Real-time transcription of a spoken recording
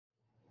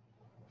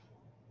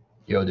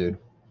Yo, dude.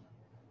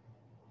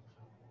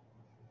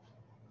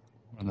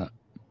 Or not.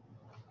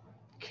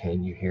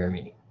 Can you hear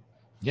me?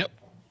 Yep.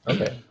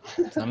 Okay.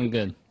 Sounding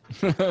good.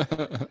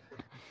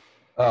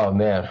 Oh,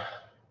 man.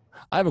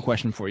 I have a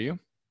question for you.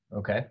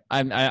 Okay.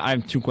 I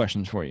have two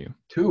questions for you.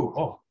 Two.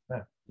 Oh,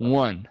 man.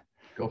 One,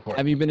 Go for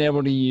have it. you been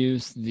able to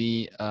use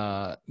the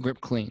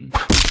grip clean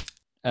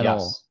at all?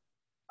 Yes.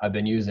 I've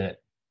been using it.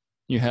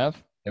 You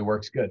have? It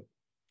works good.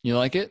 You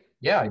like it?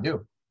 Yeah, I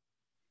do.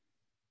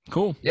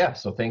 Cool. Yeah.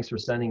 So thanks for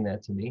sending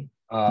that to me.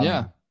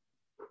 Yeah.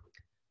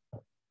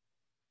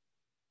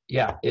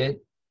 Yeah,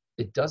 it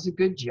does a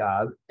good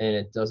job, and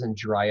it doesn't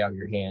dry out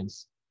your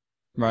hands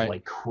Right.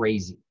 like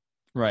crazy.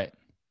 Right.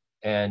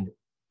 And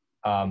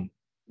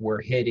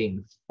we're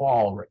hitting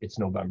fall. It's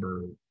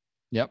November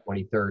Yep.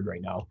 23rd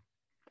right now.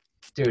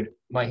 Dude,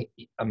 my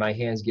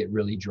hands get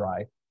really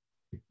dry.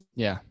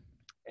 Yeah.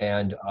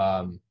 And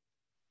I'm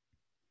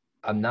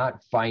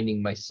not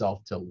finding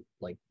myself to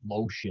like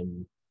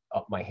lotion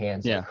up my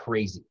hands Yeah. like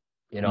crazy,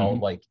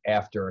 like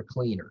after a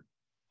cleaner,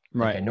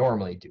 like I Right.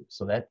 normally do.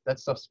 So that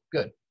stuff's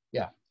good.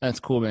 Yeah. That's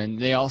cool, man.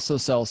 They also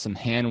sell some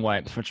hand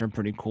wipes, which are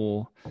pretty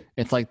cool.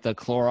 It's like the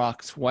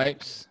Clorox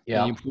wipes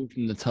that you pull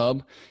from the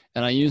tub,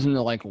 and I use them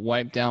to like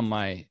wipe down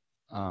my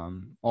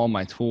all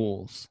my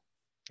tools.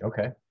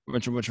 Okay.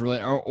 Which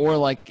really, or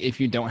like if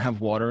you don't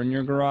have water in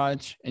your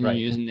garage and Right.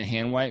 you're using the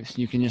hand wipes,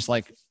 you can just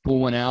like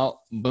pull one out,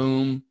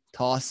 boom,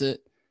 toss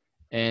it,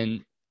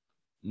 and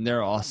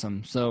they're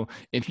awesome. So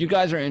if you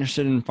guys are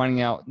interested in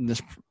finding out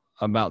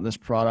about this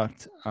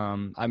product,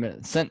 I've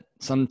been sent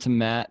some to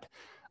Matt.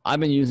 I've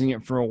been using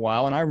it for a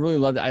while, and I really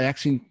loved it. I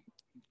actually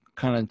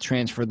kind of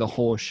transferred the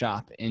whole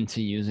shop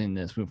into using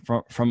this.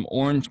 From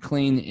Orange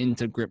Clean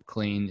into Grip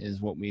Clean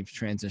is what we've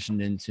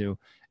transitioned into,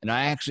 and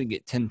I actually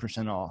get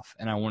 10% off,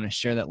 and I want to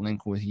share that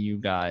link with you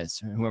guys,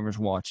 whoever's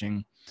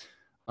watching.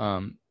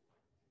 I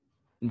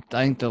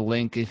think the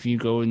link, if you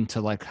go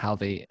into like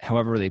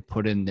however they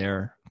put in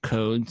their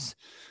codes,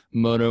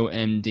 Moto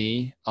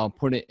MD, I'll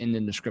put it in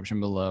the description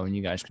below, and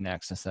you guys can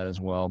access that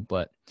as well.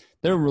 But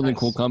they're a really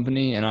cool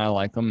company, and I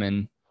like them,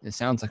 and it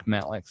sounds like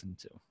Matt likes them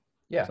too.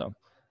 Yeah. So,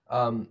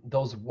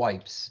 those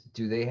wipes,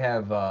 do they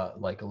have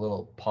like a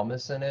little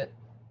pumice in it?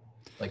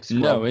 Like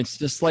scrub? no, it's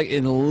just like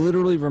it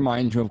literally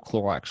reminds you of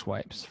Clorox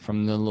wipes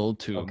from the little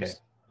tubes. Okay.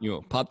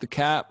 You pop the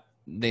cap,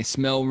 they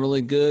smell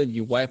really good.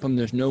 You wipe them,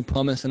 there's no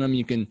pumice in them.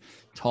 You can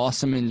toss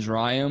them and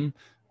dry them,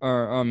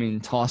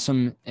 toss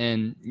them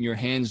and your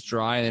hands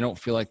dry. They don't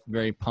feel like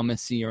very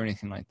pumicey or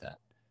anything like that.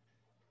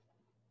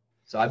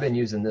 So I've been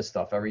using this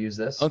stuff. Ever use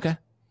this? Okay.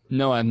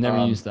 No, I've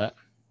never used that.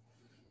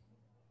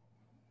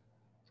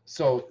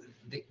 So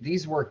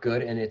these work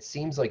good, and it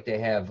seems like they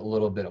have a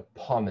little bit of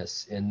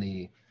pumice in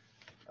the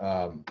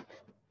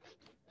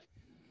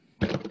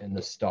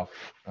stuff.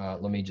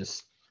 Let me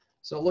just.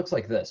 So it looks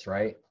like this,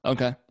 right?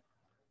 Okay.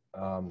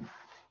 And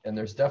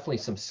there's definitely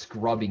some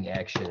scrubbing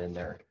action in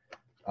there.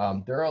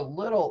 They're a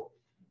little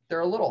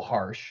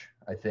harsh,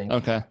 I think.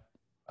 Okay.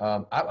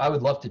 I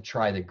would love to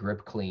try the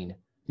Grip Clean.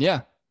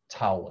 Yeah.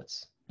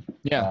 Towelettes.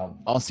 Yeah.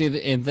 I'll see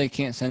if they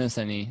can't send us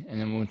any,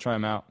 and then we'll try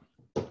them out.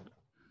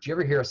 Did you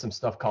ever hear of some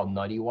stuff called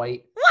Nutty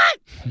White? What?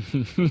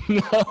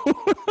 No.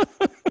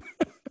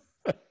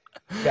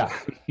 Yeah.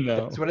 No.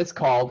 That's what it's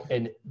called.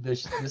 And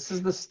this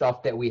is the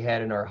stuff that we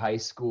had in our high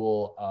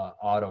school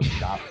auto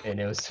shop, and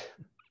it was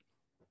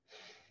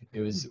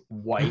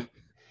white.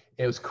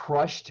 It was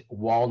crushed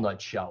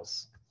walnut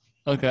shells.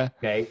 Okay.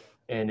 Okay.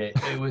 And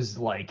it was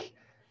like,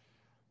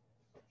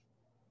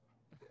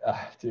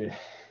 dude,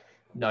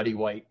 Nutty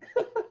White.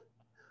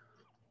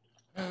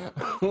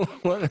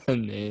 What a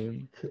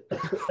name.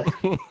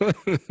 What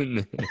a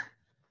name.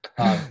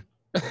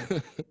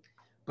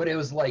 But it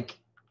was like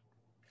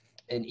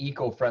an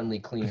eco-friendly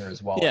cleaner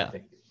as well, Yeah. I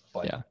think.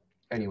 But yeah.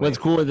 Anyway. What's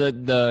cool with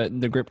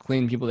the Grip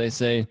Clean people, they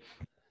say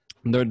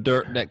the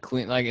dirt that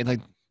clean, like it's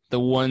like the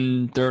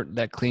one dirt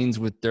that cleans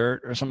with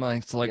dirt or something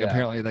like. So like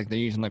apparently like they're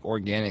using like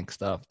organic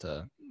stuff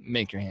to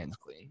make your hands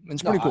clean.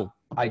 It's pretty cool.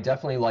 I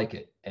definitely like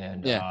it.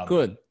 And yeah,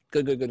 good.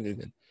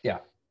 Yeah.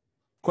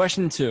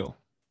 Question 2.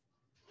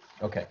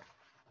 Okay.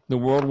 The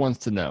world wants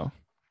to know.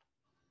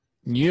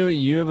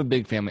 You have a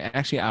big family.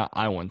 Actually,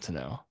 I want to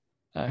know.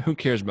 Who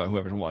cares about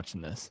whoever's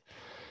watching this?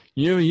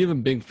 You have a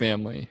big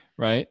family,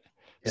 right?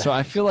 Yeah. So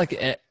I feel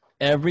like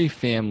every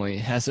family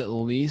has at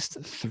least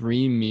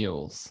 3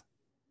 meals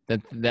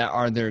that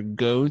are their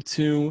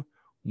go-to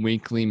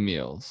weekly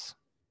meals.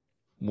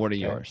 What are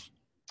yours?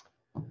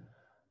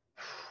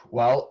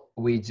 Well,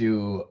 we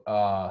do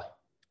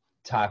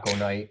taco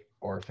night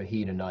or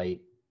fajita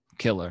night.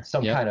 Killer.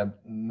 Some kind of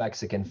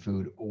Mexican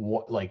food,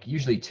 like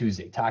usually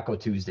Tuesday, Taco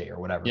Tuesday or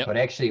whatever. Yep. But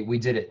actually, we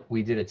did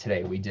it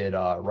today. We did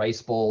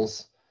rice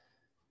bowls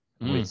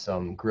with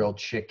some grilled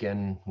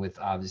chicken, with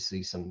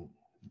obviously some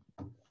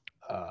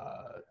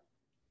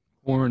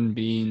corn,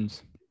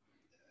 beans.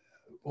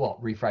 Well,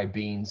 refried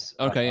beans.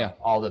 Okay, yeah.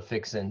 All the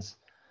fixins.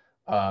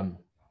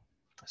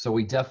 So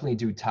we definitely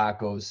do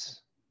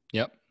tacos.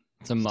 Yep,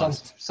 it's a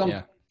must.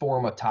 Some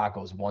form of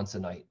tacos once a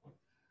night.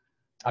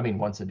 I mean,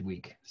 once a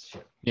week.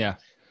 Shit. Yeah.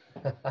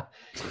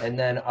 And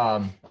then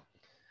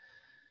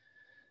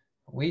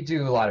we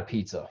do a lot of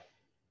pizza,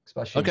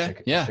 especially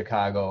in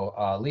Chicago,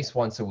 at least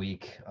once a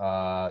week.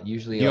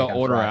 Usually you like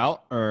order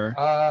out or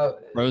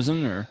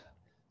frozen or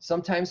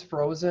sometimes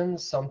frozen.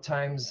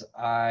 Sometimes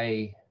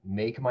I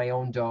make my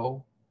own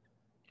dough,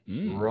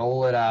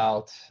 roll it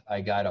out. I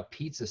got a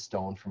pizza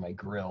stone for my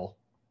grill,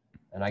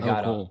 and I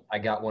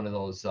got one of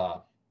those.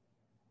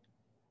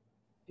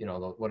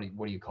 What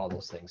do you call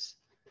those things?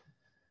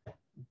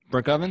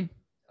 Brick oven?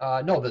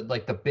 No,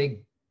 the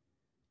big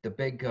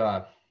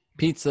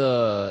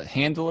pizza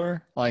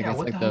handler. Like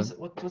yeah, it's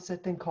what's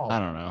that thing called? I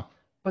don't know.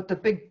 But the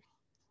big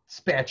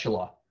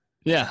spatula.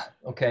 Yeah.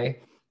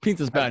 Okay.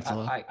 Pizza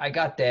spatula. I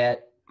got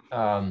that.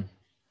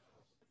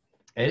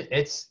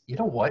 It's you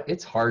know what?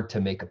 It's hard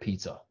to make a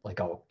pizza, like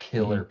a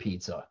killer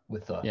pizza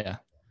with a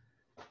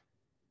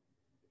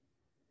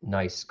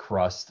nice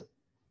crust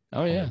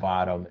on the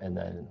bottom, and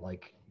then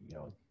like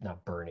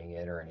not burning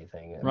it or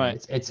anything. I mean,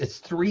 it's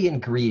 3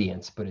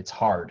 ingredients, but it's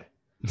hard.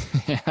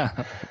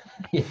 Yeah.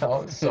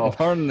 So it's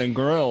hard on the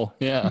grill.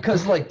 Yeah.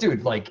 Because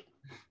dude,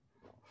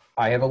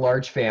 I have a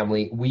large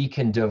family. We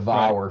can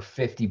devour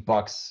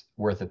 $50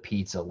 worth of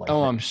pizza.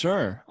 Oh, I'm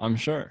sure.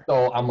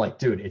 So I'm like,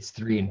 dude, it's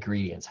 3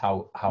 ingredients.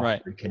 How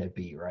hard can it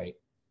be, right?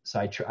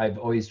 So I've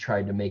always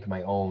tried to make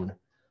my own,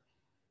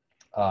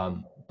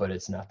 but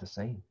it's not the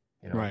same,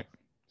 Right.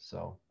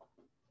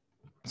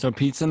 So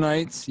pizza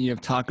nights, you have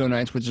taco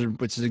nights, which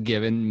is a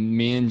given.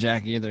 Me and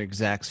Jackie are the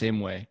exact same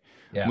way.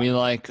 Yeah. We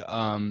like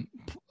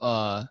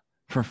for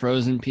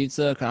frozen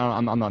pizza.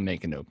 I'm not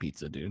making no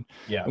pizza, dude.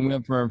 Yeah. When we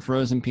have for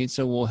frozen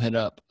pizza, we'll hit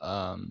up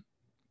I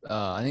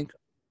think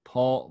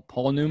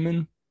Paul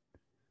Newman.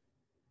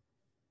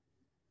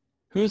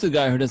 Who's the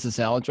guy who does the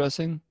salad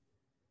dressing?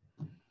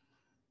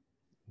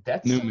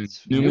 That's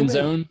Newman's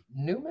Own.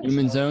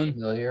 Newman's Own.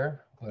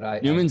 Familiar.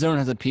 Newman's Own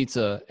has a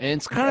pizza, and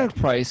it's kind of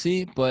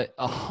pricey, but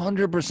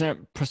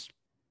 100%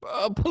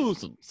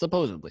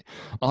 supposedly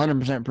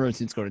 100%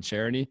 proceeds go to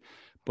charity,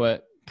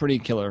 but pretty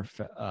killer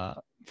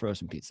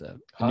frozen pizza.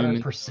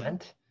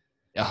 100%?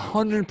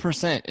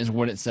 100% is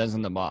what it says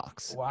in the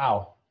box.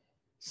 Wow.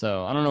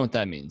 So I don't know what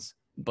that means,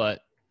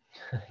 but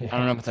I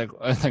don't know if it's like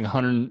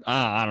 100.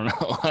 I don't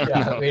know.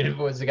 I mean,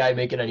 was the guy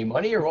making any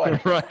money or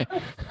what? Right.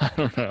 I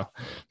don't know.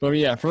 But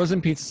yeah,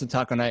 frozen pizza to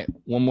taco night.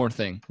 One more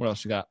thing. What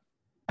else you got?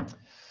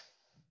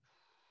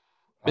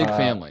 Big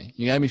family.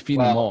 You gotta be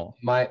feeding them all.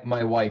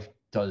 My wife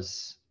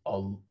does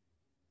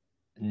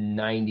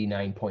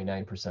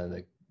 99.9% of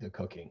the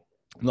cooking.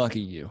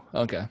 Lucky you.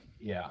 Okay.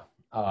 Yeah.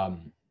 I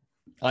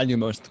do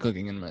most of the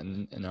cooking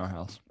in our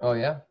house. Oh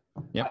yeah.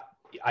 Yeah.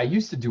 I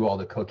used to do all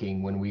the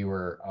cooking when we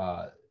were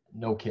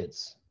no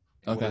kids.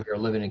 Okay. When we were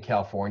living in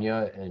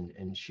California,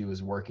 and she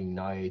was working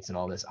nights and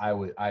all this. I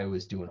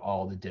was doing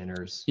all the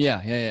dinners.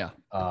 Yeah.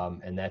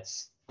 And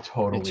that's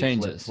totally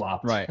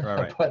flip-flopped. Right.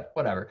 But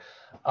whatever.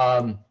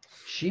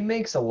 She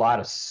makes a lot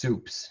of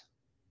soups.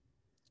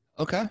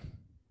 Okay.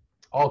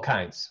 All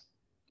kinds.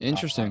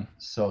 Interesting.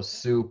 So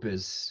soup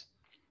is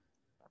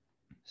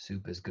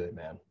good,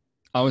 man.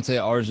 I would say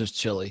ours is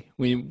chili.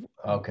 We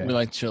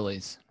like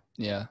chilies.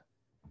 Yeah.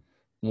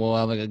 We'll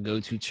have like a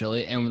go-to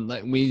chili, and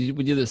we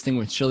do this thing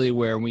with chili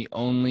where we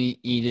only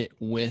eat it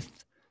with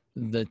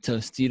the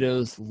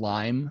Tostitos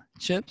lime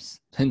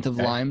chips, hint of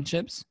lime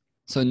chips.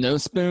 So no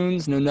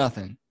spoons, no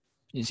nothing.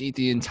 You just eat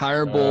the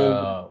entire bowl.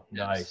 Oh,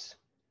 nice.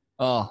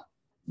 Oh,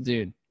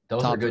 dude.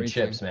 Those are good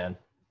chips, man.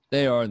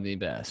 They are the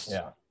best.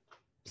 Yeah.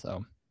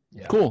 So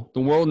cool.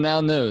 The world now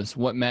knows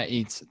what Matt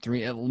eats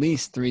at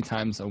least 3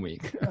 times a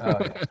week.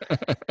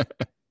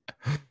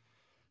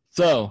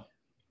 So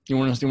you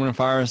want to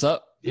fire us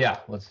up? Yeah,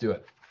 let's do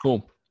it.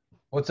 Cool.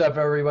 What's up,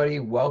 everybody?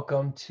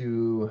 Welcome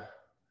to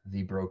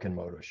the Broken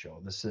Moto Show.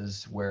 This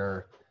is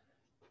where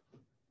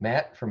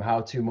Matt from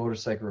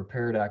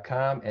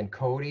HowToMotorcycleRepair.com and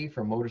Cody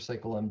from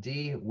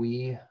MotorcycleMD,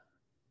 we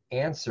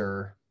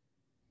answer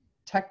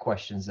tech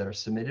questions that are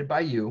submitted by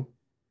you.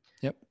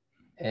 Yep.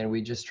 And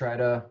we just try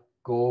to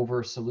go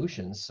over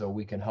solutions so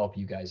we can help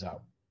you guys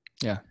out.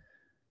 Yeah.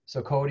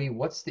 So Cody,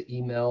 what's the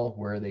email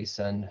where they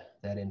send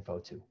that info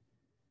to?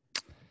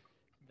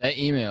 That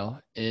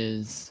email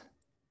is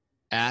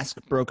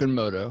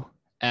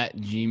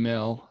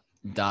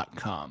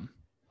askbrokenmoto@gmail.com.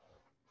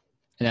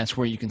 And that's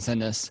where you can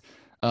send us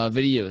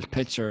videos,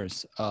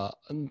 pictures,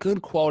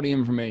 good quality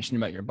information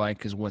about your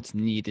bike is what's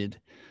needed.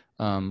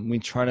 We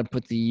try to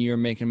put the year,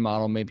 make, and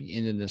model maybe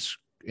in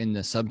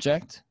the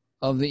subject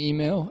of the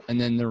email, and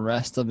then the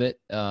rest of it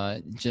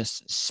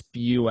just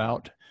spew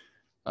out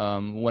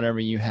whatever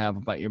you have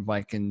about your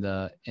bike in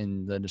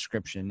the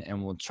description,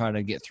 and we'll try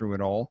to get through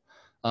it all.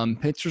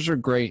 Pictures are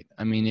great.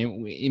 I mean,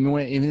 even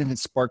if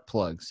it's spark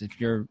plugs, if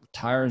your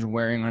tire is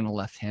wearing on the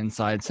left-hand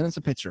side, send us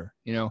a picture.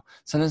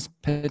 Send us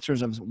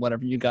pictures of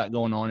whatever you got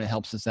going on. It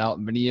helps us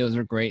out. Videos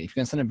are great. If you're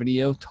gonna send a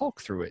video,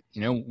 talk through it.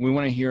 We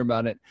want to hear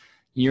about it.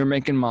 You're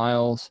making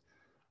miles.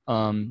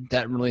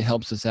 That really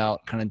helps us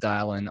out. Kind of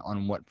dial in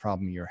on what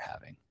problem you're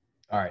having.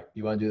 All right,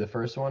 you want to do the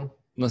first one?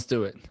 Let's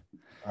do it.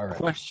 All right.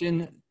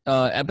 Question,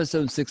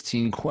 episode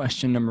 16.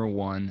 Question number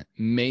 1.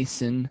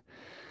 Mason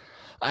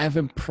I have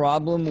a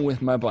problem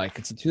with my bike.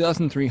 It's a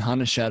 2003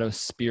 Honda Shadow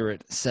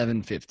Spirit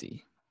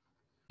 750.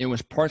 It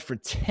was parked for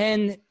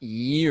 10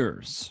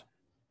 years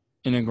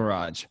in a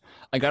garage.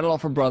 I got it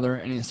off a brother,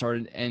 and he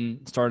started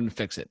to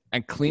fix it. I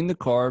cleaned the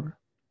carb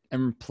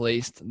and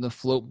replaced the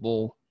float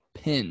bowl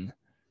pin.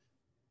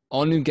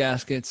 All new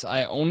gaskets.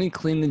 I only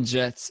cleaned the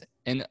jets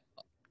and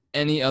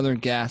any other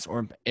gas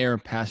or air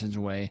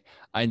passageway.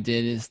 I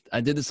did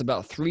this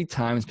about 3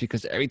 times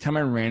because every time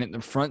I ran it, the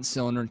front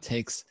cylinder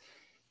takes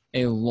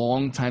a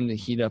long time to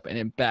heat up and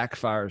it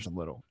backfires a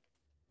little.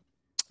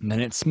 And then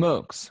it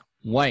smokes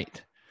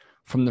white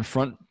from the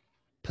front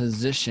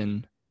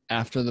position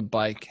after the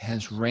bike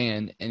has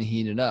ran and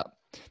heated up.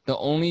 The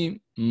only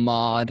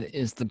mod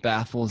is the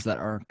baffles that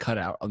are cut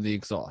out of the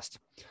exhaust.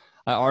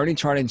 I already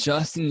tried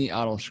adjusting the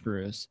auto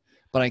screws,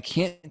 but I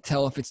can't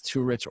tell if it's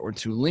too rich or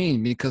too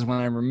lean because when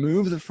I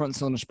remove the front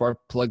cylinder spark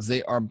plugs,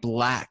 they are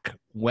black,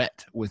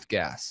 wet with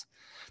gas.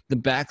 The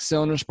back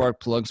cylinder spark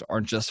plugs are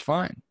just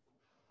fine.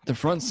 The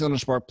front cylinder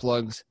spark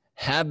plugs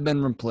have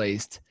been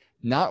replaced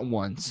not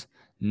once,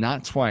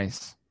 not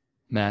twice,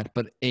 Matt,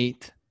 but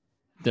 8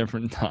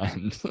 different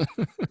times.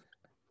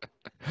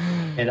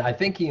 And I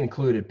think he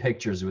included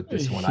pictures with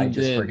this one. I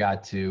just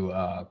forgot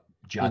to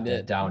jot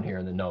that down here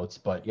in the notes,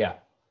 but yeah.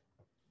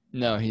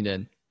 No, he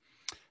did.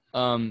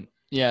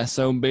 Yeah,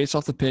 so based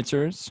off the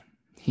pictures,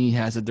 he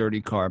has a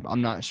dirty carb.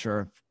 I'm not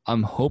sure.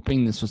 I'm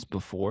hoping this was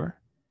before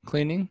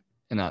cleaning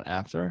and not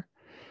after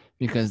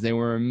because they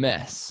were a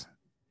mess.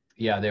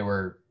 Yeah, they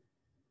were.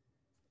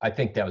 I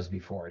think that was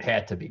before. It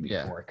had to be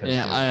before.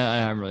 Yeah,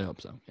 I really hope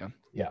so. Yeah.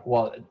 Yeah.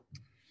 Well,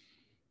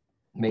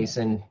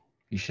 Mason,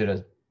 you should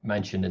have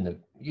mentioned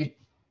you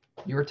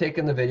were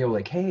taking the video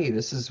like, hey,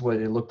 this is what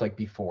it looked like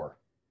before.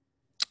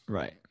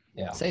 Right.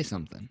 Yeah. Say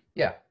something.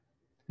 Yeah.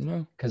 You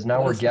know, because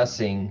now we're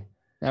guessing.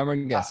 Now we're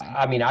guessing.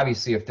 I mean,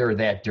 obviously, if they're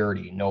that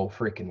dirty, no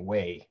freaking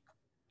way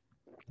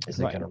is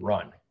it going to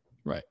run.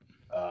 Right.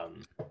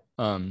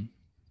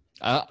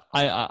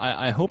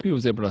 I hope he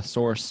was able to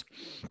source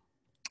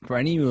for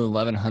any of you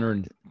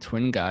 1100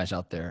 twin guys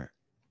out there.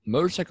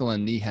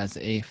 MotorcycleMD has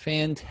a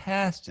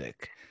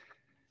fantastic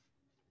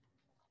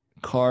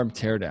carb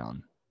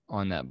teardown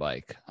on that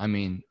bike. I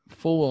mean,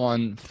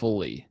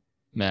 fully,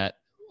 Matt,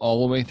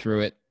 all the way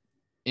through it,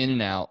 in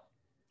and out,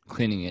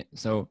 cleaning it.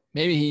 So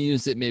maybe he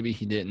used it, maybe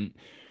he didn't.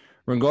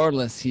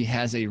 Regardless, he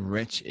has a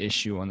rich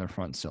issue on the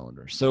front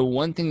cylinder. So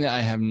one thing that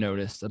I have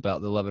noticed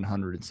about the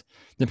 1100s,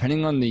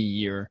 depending on the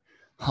year,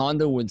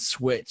 Honda would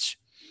switch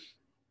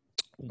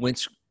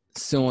which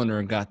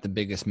cylinder got the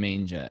biggest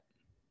main jet.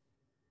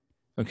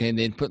 Okay,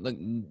 they'd put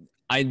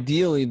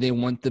ideally they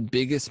want the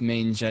biggest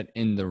main jet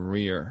in the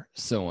rear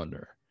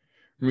cylinder.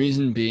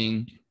 Reason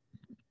being,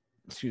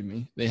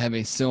 they have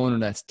a cylinder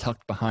that's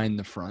tucked behind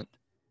the front,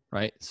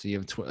 right? So you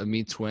have a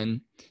me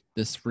twin.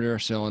 This rear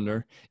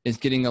cylinder is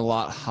getting a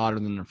lot hotter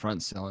than the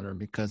front cylinder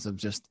because of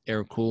just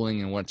air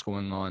cooling and what's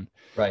going on.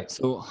 Right.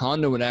 So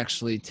Honda would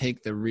actually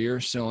take the rear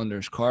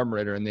cylinder's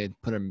carburetor and they'd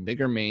put a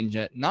bigger main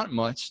jet, not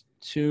much,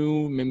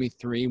 2, maybe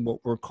 3, what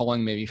we're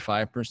calling maybe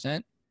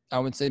 5%, I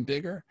would say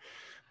bigger,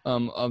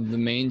 of the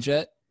main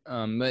jet.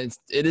 But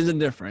it is a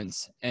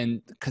difference.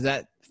 And because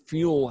that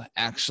fuel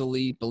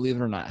actually, believe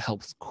it or not,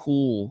 helps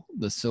cool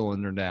the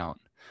cylinder down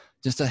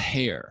just a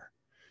hair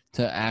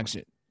to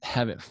actually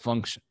have it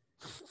function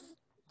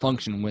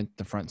with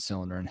the front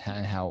cylinder and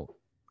how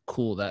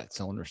cool that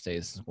cylinder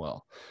stays as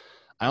well.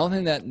 I don't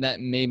think that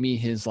maybe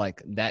his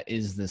that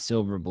is the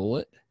silver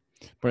bullet,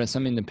 but it's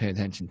something to pay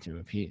attention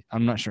to.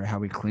 I'm not sure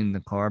how he cleaned the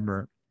carb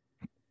or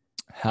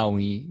how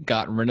he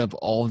got rid of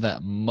all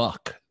that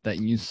muck that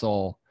you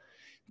saw,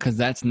 because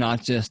that's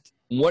not just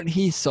what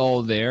he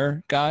saw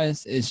there,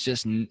 guys.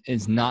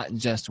 Is not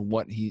just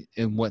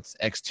what's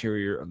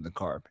exterior of the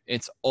carb.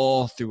 It's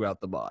all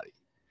throughout the body.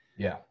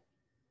 Yeah.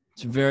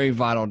 It's very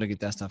vital to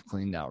get that stuff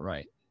cleaned out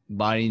right.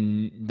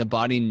 The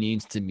body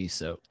needs to be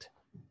soaked.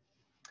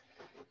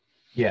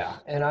 Yeah,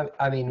 and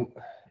I mean,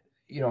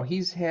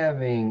 he's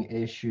having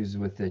issues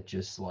with it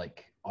just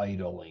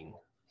idling.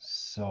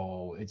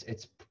 So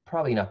it's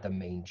probably not the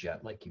main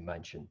jet like you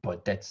mentioned,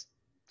 but that's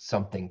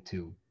something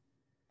to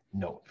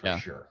note for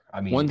sure. I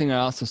mean, one thing I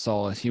also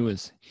saw is he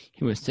was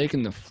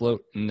taking the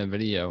float in the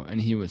video and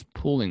he was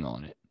pulling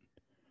on it,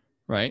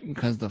 right?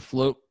 Because the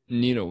float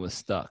needle was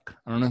stuck.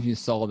 I don't know if you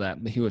saw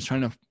that, but he was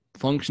trying to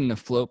function the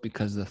float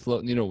because the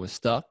float needle was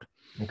stuck.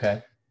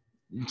 Okay.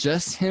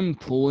 Just him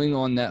pulling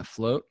on that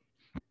float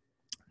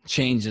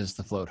changes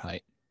the float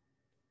height.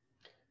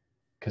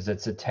 Because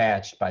it's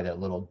attached by that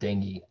little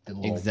dinghy.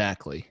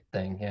 Exactly.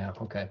 Thing. Yeah.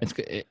 Okay.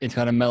 It's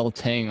got a metal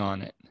tang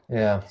on it.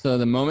 Yeah. So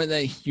the moment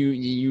that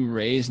you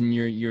raise and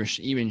you're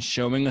even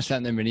showing us that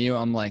in the video,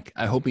 I'm like,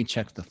 I hope he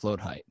checked the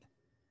float height.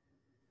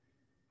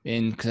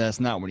 And because that's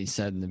not what he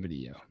said in the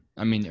video.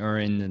 I mean, or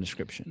in the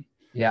description.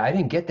 Yeah, I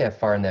didn't get that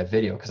far in that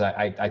video because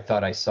I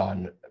thought I saw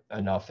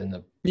enough in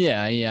the.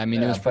 Yeah. I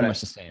mean, it was pretty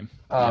much the same.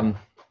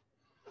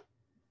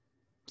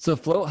 So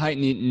float height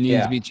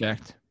needs to be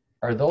checked.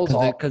 Are those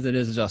all? Because it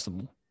is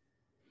adjustable.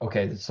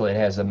 Okay, so it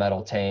has a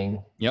metal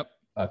tang. Yep.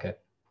 Okay.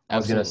 I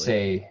was going to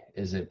say,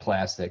 Is it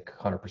plastic,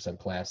 100%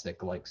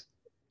 plastic? Like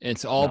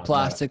It's all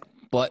plastic,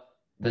 but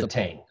the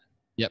tang.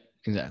 Yep,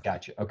 exactly.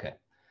 Gotcha. Okay.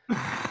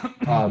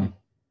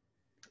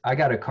 I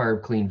got a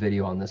carb clean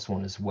video on this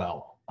one as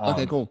well.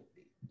 Okay, cool.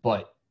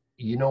 But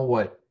you know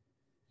what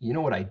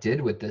I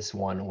did with this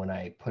one when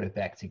I put it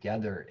back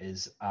together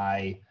is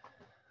I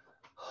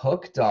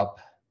hooked up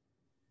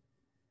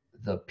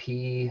the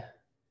PVC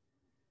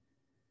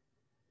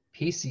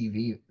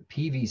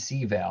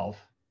valve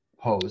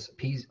hose.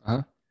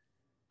 How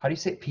do you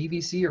say it?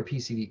 PVC or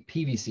PCV?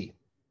 PVC.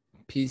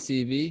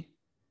 PCV?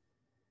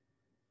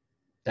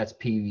 That's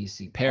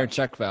PVC. Pair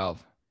check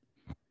valve.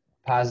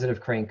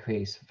 Positive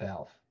crankcase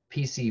valve.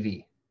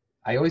 PCV.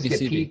 I always get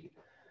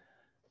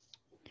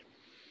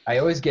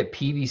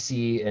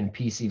PVC and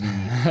PCV.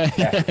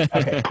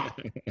 Okay.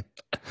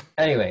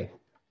 Anyway,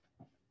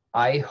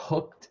 I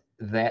hooked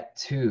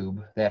that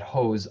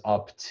hose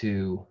up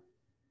to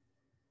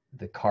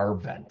the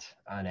carb vent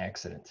on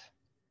accident.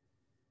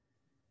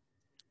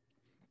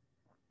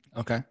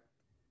 Okay.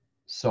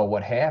 So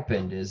what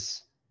happened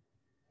is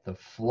the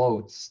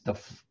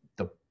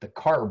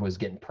carb was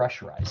getting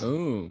pressurized.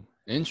 Oh,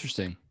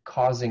 interesting.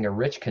 Causing a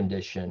rich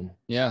condition.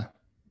 Yeah.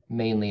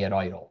 Mainly at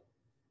idle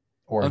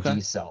or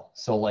decel.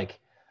 So like,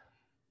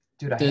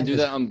 dude, did it do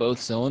that on both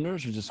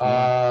cylinders or just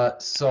one?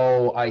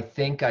 So I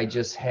think I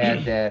just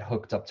had that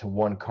hooked up to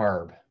one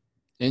carb.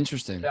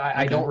 Interesting.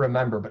 I don't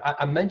remember, but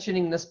I'm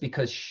mentioning this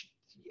because,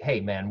 hey,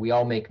 man, we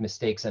all make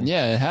mistakes. And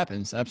yeah, it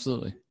happens.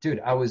 Absolutely. Dude,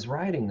 I was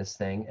riding this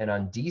thing, and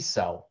on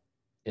decel,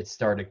 it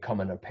started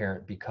coming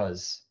apparent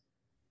because,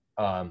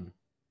 I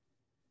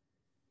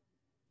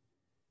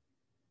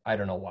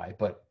don't know why,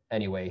 but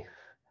anyway,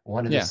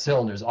 one of the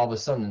cylinders all of a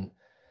sudden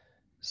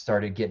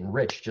started getting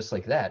rich just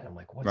like that. And I'm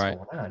like, what's going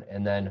on?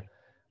 And then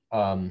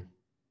I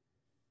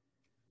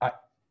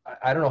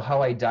don't know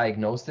how I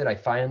diagnosed it. I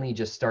finally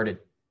just started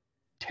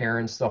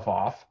tearing stuff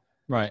off.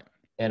 Right.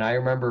 And I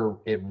remember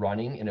it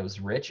running and it was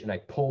rich, and I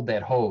pulled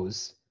that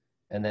hose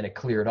and then it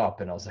cleared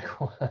up, and I was like,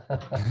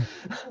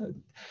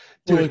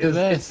 dude,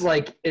 it's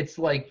like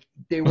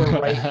they were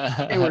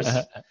right. They were,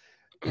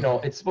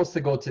 it's supposed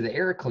to go to the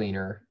air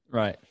cleaner.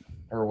 Right.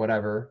 Or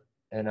whatever.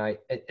 And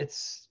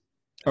it's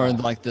or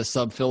like the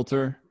sub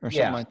filter or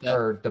something like that,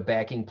 or the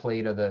backing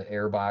plate of the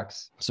air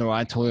box. So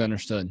I totally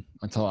understood.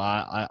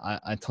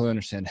 I totally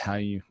understand how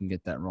you can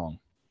get that wrong.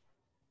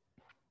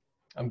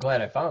 I'm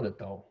glad I found it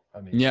though. I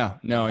mean,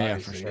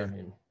 for sure.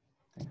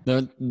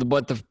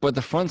 But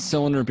the front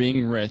cylinder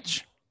being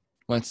rich,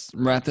 let's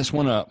wrap this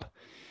one up.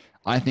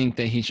 I think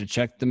that he should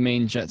check the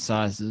main jet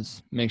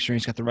sizes, make sure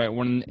he's got the right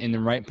one in the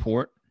right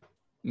port.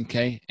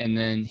 Okay, and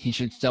then he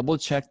should double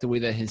check the way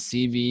that his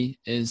CV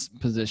is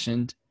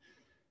positioned,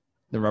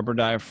 the rubber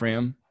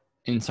diaphragm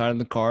inside of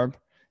the carb.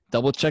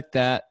 Double check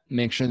that,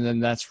 make sure that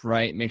that's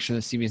right, make sure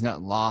the CV is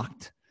not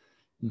locked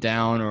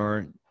down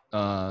or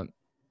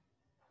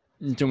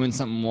doing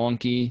something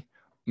wonky.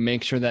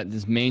 Make sure that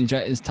this main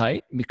jet is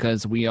tight,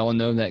 because we all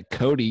know that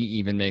Cody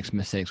even makes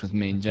mistakes with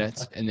main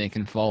jets and they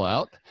can fall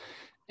out.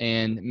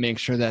 And make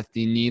sure that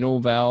the needle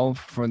valve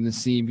for the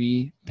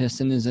CV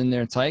piston is in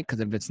there tight,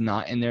 because if it's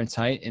not in there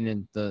tight and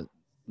then the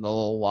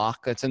little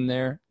lock that's in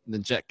there, the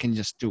jet can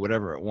just do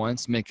whatever it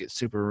wants, make it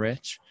super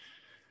rich.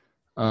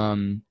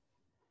 There's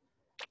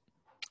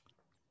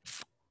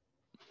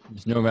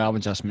no valve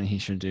adjustment he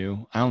should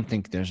do. I don't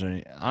think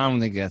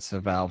that's a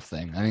valve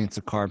thing. I think it's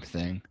a carb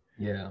thing.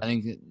 Yeah. I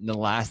think the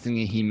last thing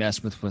he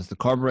messed with was the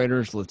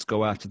carburetors. Let's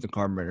go after the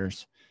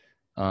carburetors.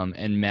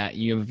 And Matt,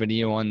 you have a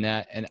video on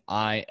that, and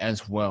I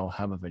as well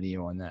have a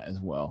video on that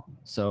as well.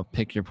 So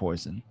pick your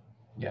poison.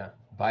 Yeah,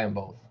 buy them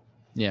both.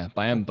 Yeah,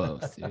 buy them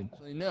both, dude.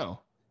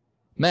 No.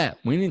 Matt,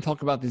 we need to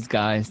talk about these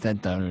guys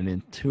that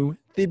donated to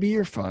the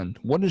beer fund.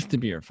 What is the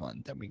beer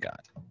fund that we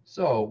got?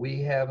 So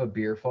we have a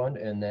beer fund,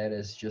 and that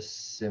is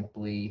just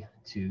simply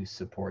to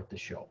support the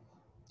show.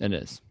 It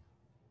is.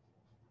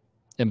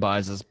 It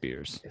buys us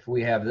beers. If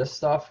we have this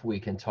stuff, we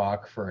can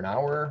talk for an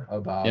hour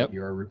about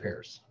your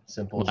repairs.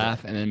 Simple.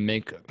 Laugh and then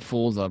make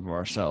fools of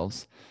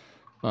ourselves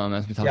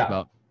as we talk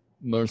about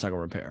motorcycle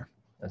repair.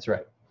 That's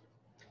right.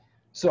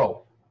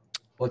 So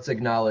let's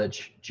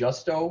acknowledge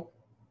Justo,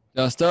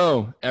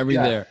 every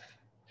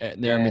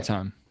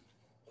time.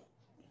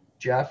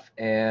 Jeff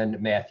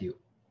and Matthew.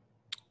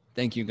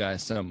 Thank you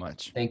guys so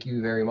much. Thank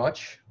you very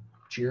much.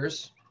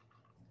 Cheers.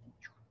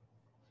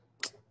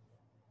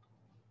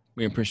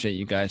 We appreciate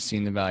you guys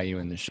seeing the value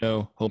in the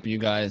show. Hope you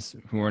guys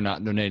who are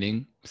not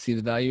donating see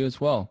the value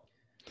as well.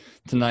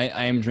 Tonight,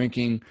 I am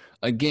drinking,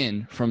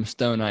 again, from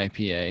Stone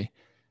IPA.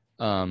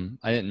 I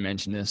didn't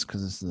mention this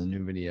because this is a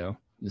new video.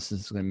 This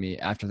is going to be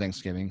after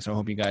Thanksgiving, so I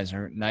hope you guys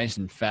are nice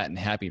and fat and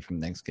happy from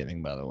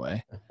Thanksgiving, by the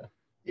way.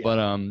 Yeah.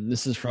 But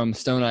this is from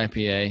Stone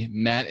IPA.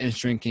 Matt is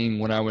drinking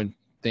what I would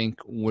think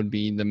would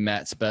be the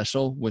Matt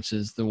Special, which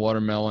is the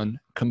watermelon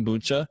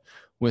kombucha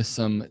with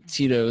some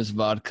Tito's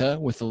vodka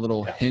with a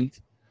little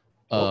hint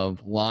of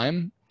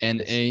lime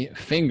and a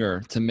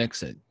finger to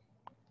mix it.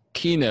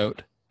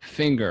 Keynote,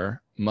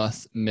 finger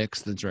must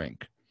mix the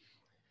drink.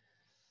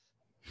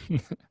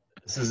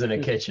 This isn't a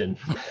kitchen.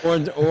 or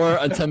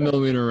a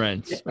 10mm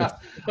wrench.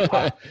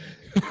 Yeah.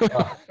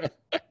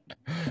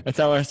 That's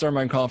how I start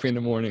my coffee in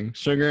the morning.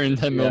 Sugar and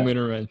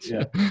 10mm wrench.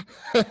 Yeah.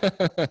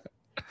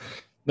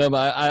 No,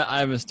 but I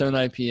have a Stone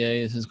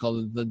IPA. This is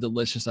called the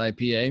Delicious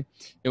IPA.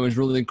 It was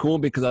really cool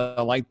because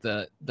I liked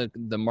the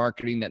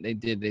marketing that they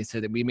did. They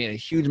said that we made a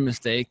huge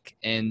mistake,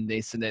 and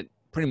they said that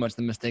pretty much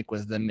the mistake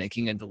was them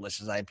making a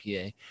delicious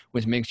IPA,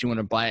 which makes you want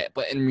to buy it.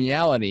 But in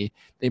reality,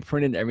 they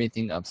printed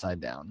everything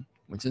upside down,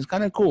 which is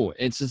kind of cool.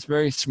 It's just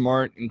very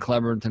smart and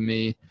clever to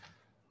me.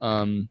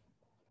 I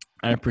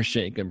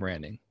appreciate good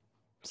branding.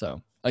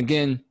 So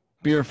again,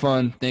 beer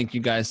fun. Thank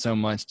you guys so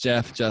much.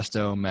 Jeff,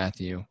 Justo,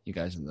 Matthew, you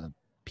guys are the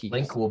peeps.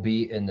 Link will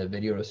be in the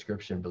video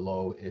description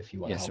below if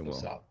you want to help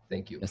us out.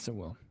 Thank you. Yes, it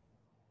will.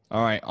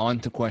 All right, on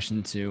to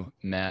question 2.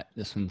 Matt,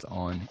 this one's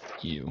on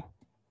you.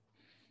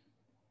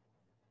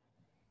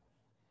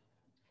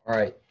 All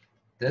right.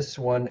 This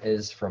one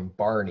is from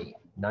Barney,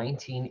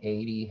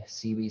 1980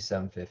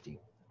 CB750.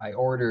 I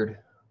ordered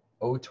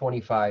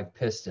 025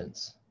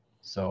 pistons.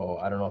 So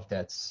I don't know if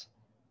that's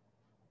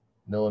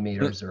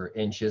millimeters or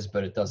inches,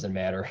 but it doesn't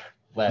matter.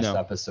 Last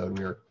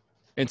episode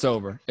it's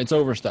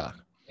overstock.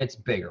 It's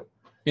bigger.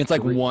 It's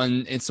like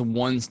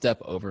one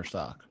step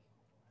overstock.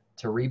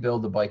 To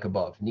rebuild the bike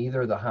above,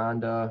 neither the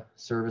Honda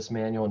service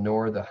manual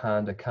nor the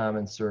Honda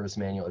common service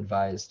manual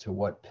advise to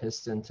what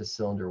piston to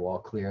cylinder wall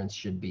clearance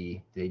should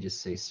be. They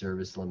just say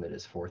service limit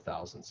is 4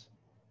 thousandths.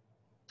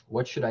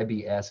 What should I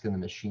be asking the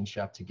machine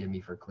shop to give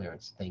me for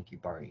clearance? Thank you,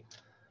 Barney.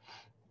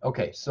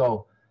 Okay,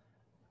 so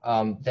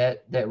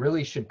that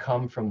really should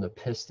come from the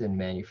piston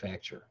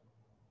manufacturer,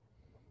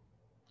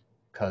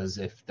 because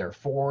if they're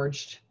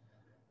forged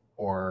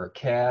or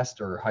cast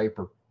or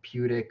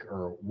hyperputic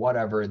or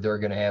whatever, they're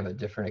going to have a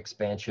different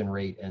expansion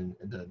rate, and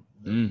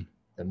the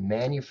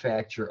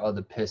manufacturer of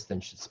the piston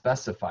should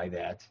specify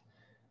that,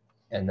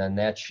 and then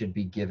that should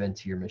be given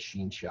to your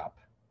machine shop.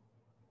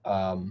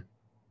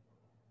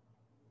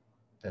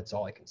 That's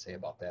all I can say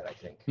about that, I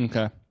think.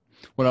 Okay.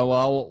 What I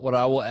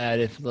will add,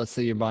 if let's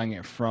say you're buying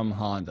it from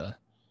Honda,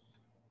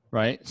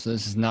 right? So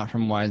this is not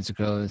from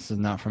Wiseco, this is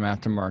not from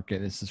aftermarket,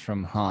 this is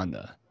from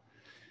Honda.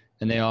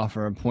 And they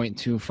offer a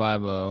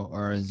 0.250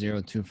 or a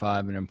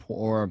 0.25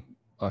 or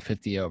a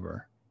 50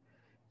 over.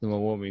 So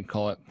what we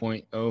call it,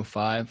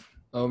 0.05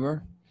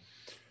 over.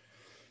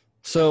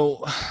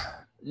 So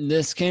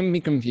this can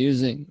be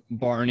confusing,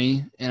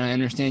 Barney, and I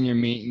understand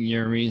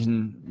your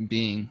reason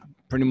being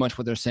pretty much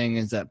what they're saying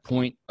is that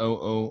 0.00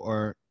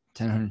 or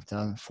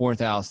 4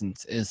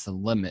 thousandths is the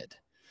limit.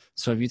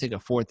 So if you take a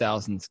 4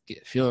 thousandths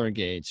feeler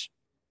gauge,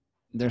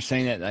 they're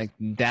saying that like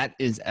that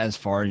is as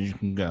far as you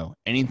can go.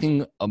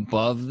 Anything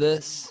above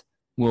this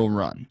will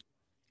run.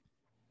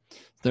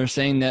 They're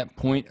saying that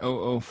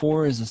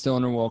 0.004 is the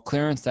cylinder wall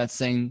clearance. That's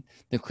saying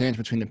the clearance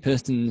between the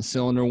piston and the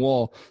cylinder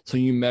wall. So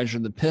you measure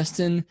the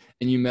piston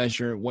and you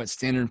measure what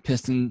standard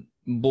piston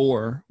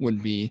bore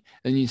would be,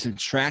 and you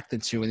subtract the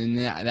two, and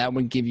then that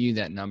would give you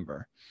that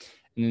number.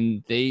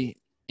 And then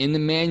in the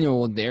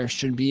manual, there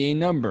should be a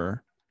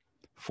number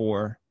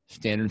for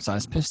standard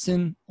size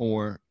piston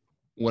or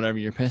whatever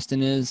your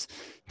piston is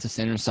to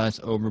standard size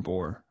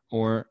overbore,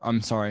 or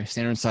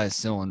standard size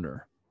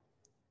cylinder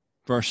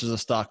versus a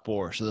stock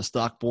bore. So the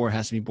stock bore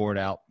has to be bored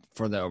out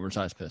for the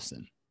oversized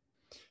piston.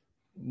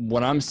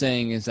 What I'm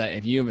saying is that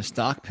if you have a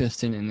stock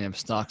piston and they have a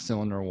stock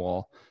cylinder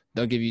wall,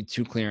 they'll give you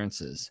two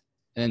clearances.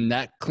 And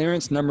that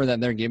clearance number that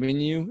they're giving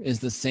you is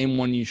the same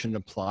one you should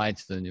apply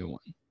to the new one.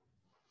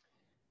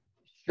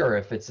 Sure,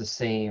 if it's the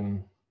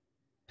same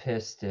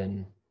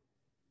piston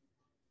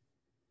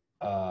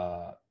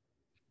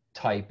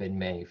type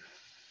and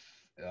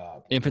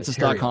if it's a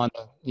stock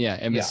Honda,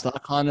 if it's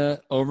stock Honda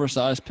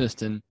oversized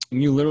piston,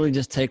 you literally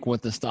just take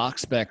what the stock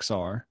specs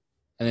are,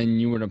 and then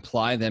you would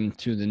apply them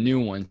to the new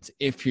ones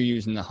if you're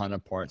using the Honda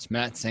parts.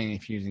 Matt's saying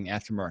if you're using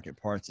aftermarket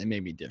parts, it may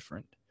be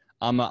different.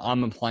 I'm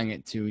applying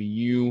it to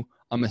you.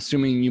 I'm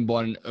assuming you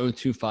bought an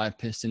 025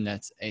 piston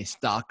that's a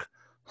stock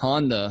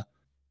Honda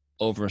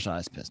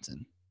oversized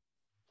piston.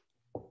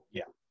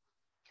 Yeah.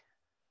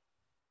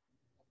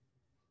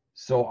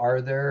 So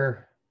are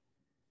there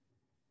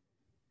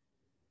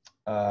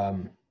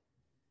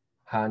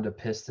Honda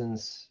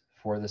pistons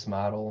for this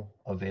model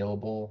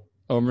available?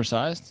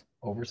 Oversized?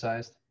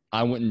 Oversized?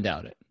 I wouldn't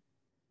doubt it.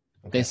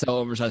 Okay. They sell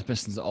oversized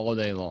pistons all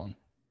day long.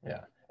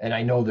 Yeah. And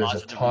I know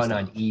there's a ton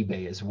on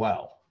eBay as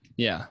well.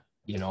 Yeah.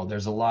 You know,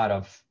 there's a lot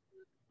of.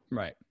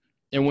 Right.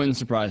 It wouldn't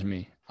surprise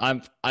me.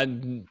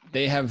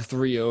 They have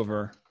 3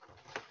 over.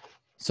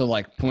 So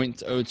like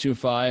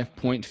 0.025,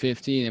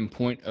 0.50, and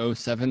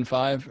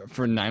 0.075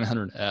 for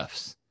 900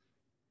 Fs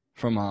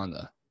from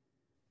Honda.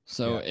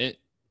 So it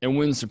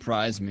wouldn't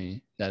surprise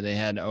me that they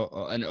had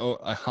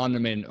a Honda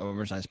made an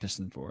oversized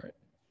piston for it.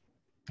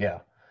 Yeah.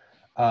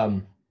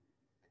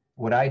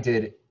 What I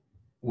did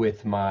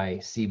with my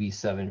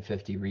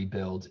CB750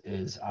 rebuild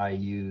is I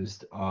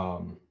used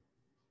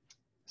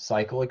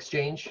Cycle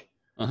Exchange.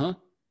 Uh-huh.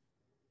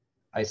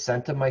 I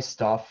sent them my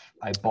stuff.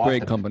 I bought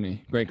Great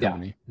company. Yeah,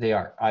 they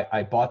are.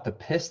 I bought the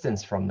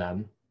pistons from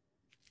them.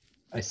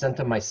 I sent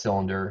them my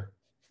cylinder.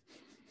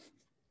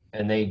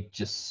 and they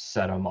just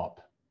set them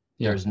up.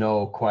 Yeah. There's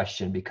no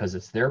question because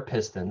it's their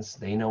Pistons.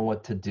 They know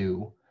what to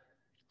do.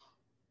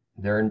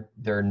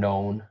 They're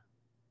known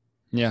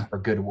for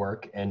good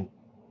work, and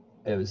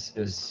it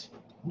was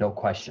no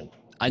question.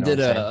 I did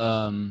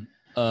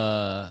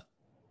a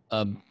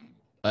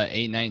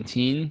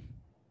 819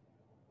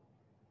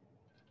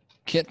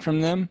 kit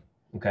from them.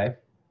 Okay.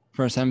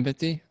 For a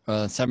 750,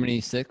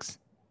 76.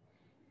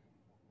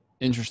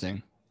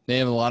 Interesting. They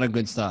have a lot of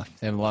good stuff.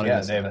 They have a lot of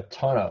good they have stuff. a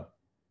ton of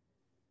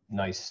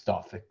nice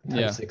stuff,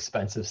 nice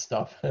expensive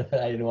stuff I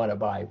didn't want to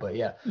buy, but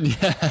yeah.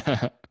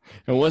 Yeah.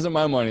 It wasn't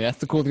my money. That's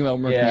the cool thing about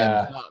working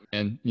at the shop,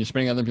 man. You're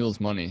spending other people's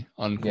money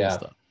on cool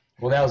stuff.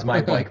 Well, that was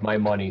my bike, my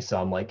money,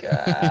 so I'm like,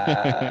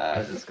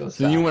 just go.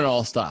 So you went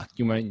all stock.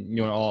 You went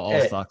all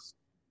stocks.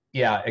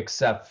 Yeah,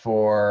 except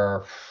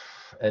for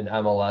an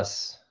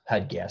MLS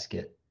head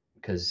gasket,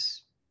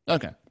 because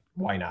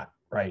why not,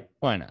 right?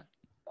 Why not?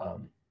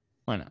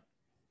 Why not?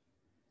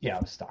 Yeah,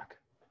 it was stock.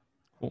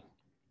 Cool.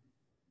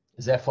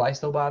 Is that fly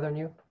still bothering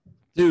you?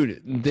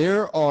 Dude,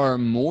 there are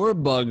more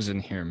bugs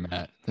in here,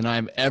 Matt, than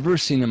I've ever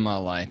seen in my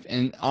life.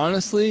 And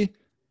honestly,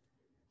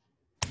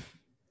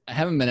 I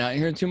haven't been out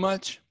here too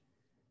much.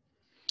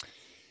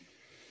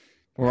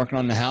 We're working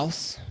on the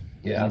house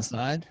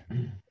inside.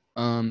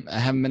 I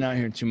haven't been out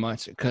here too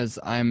much because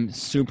I'm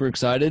super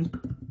excited.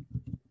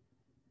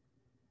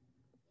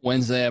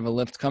 Wednesday, I have a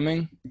lift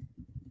coming.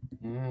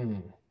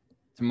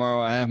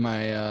 Tomorrow, I have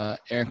my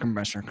air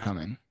compressor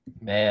coming.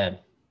 Man.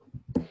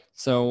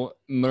 So,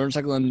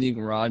 MotorcycleMD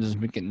Garage is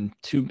getting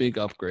 2 big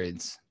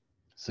upgrades.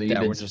 So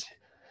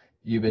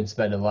you've been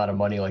spending a lot of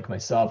money like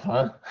myself,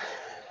 huh?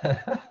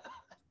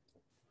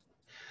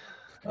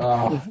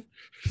 Oh.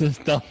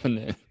 Just dumping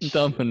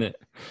it.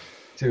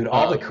 Dude,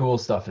 all the cool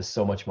stuff is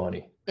so much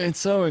money. It's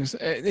so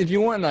if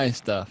you want nice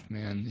stuff,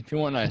 man. If you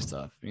want nice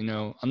stuff, I'm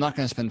not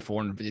going to spend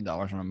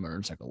 $450 on a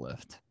motorcycle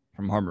lift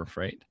from Harbor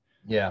Freight.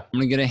 Yeah. I'm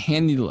going to get a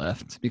handy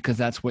lift because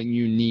that's what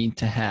you need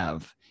to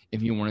have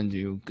if you want to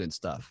do good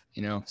stuff,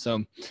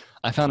 So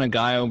I found a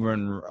guy over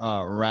in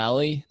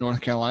Raleigh,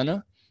 North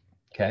Carolina.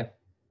 Okay.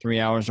 3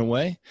 hours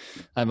away.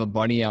 I have a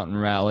buddy out in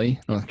Raleigh,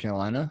 North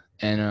Carolina.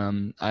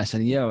 And I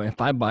said, yo, if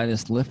I buy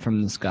this lift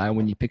from this guy,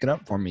 would you pick it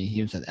up for me?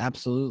 He said,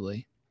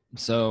 absolutely.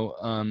 So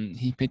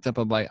he picked up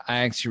a bike. I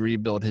actually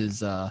rebuilt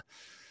his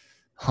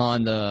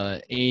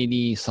Honda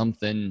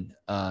 80-something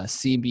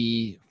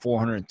CB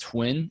 400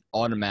 twin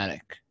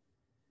automatic.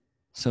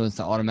 So it's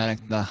the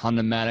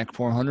Honda Matic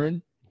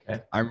 400.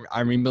 Okay.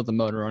 I rebuilt the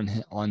motor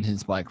on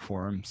his bike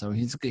for him. So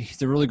he's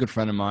a really good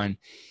friend of mine.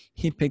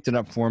 He picked it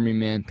up for me,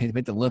 man.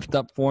 Picked the lift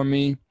up for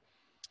me,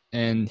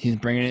 and he's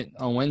bringing it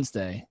on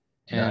Wednesday.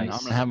 And nice.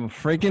 I'm gonna have a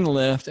freaking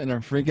lift and a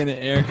freaking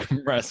air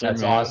compressor.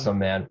 That's awesome,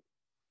 man.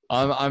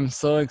 I'm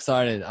so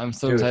excited. I'm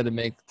so excited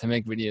to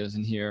make videos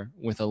in here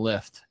with a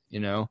lift.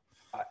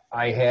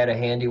 I had a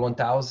Handy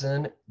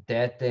 1000.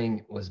 That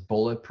thing was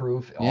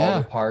bulletproof. All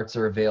the parts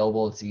are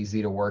available. It's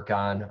easy to work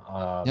on.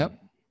 Yep.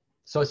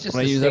 So it's just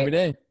what I use every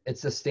day.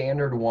 It's a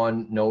standard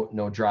one. No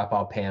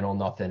dropout panel.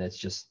 Nothing.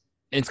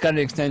 It's got an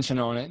extension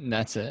on it, and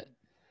that's it.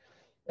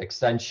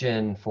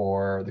 Extension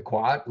for the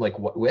quad, like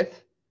what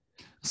width?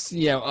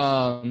 Yeah,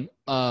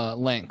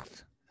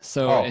 length.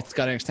 So it's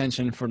got an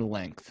extension for the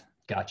length.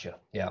 Gotcha.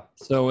 Yeah.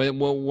 So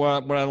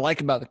what I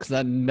like about it, because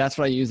that's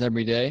what I use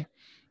every day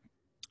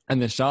in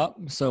the shop.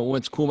 So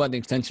what's cool about the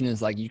extension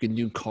is like you can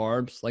do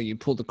carbs, like you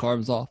pull the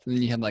carbs off, and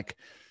then you have like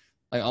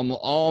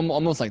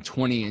almost like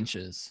 20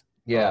 inches.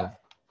 Yeah.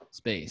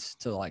 Space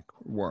to like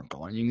work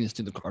on. You can just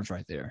do the carbs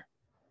right there.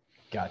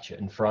 Gotcha.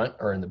 In front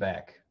or in the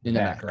back? In the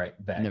back,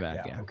 right? Back. In the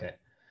back, yeah. Okay.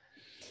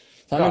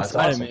 So I'm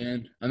excited,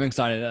 man. I'm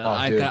excited.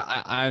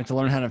 I have to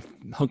learn how to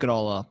hook it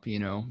all up, do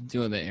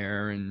the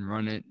air and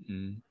run it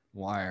and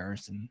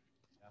wires. And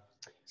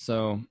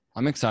so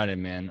I'm excited,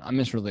 man. I'm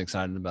just really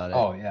excited about it.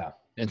 Oh, yeah.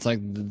 It was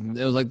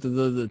like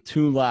the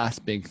 2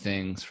 last big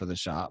things for the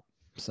shop.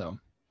 So.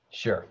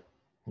 Sure.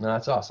 No,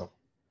 that's awesome.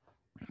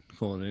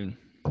 Cool, dude.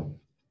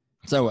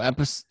 So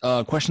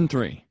question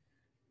 3.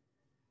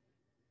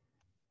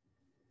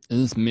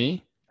 Is this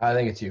me? I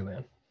think it's you,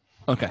 man.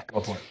 Okay. Go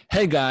for it.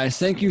 Hey, guys.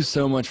 Thank you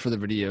so much for the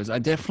videos. I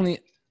definitely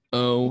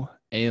owe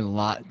a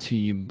lot to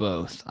you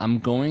both. I'm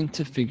going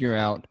to figure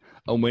out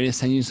a way to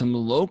send you some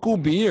local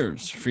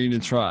beers for you to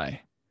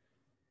try.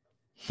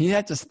 You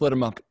have to split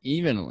them up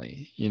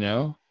evenly,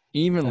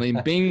 Evenly,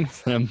 being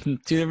from 2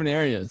 different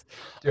areas.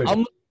 Dude, I'm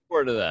looking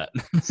forward to that.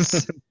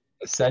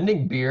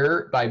 Sending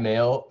beer by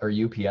mail or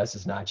UPS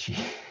is not cheap.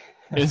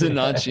 Is it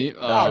not cheap?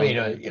 No, I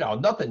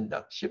mean,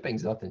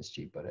 shipping's nothing's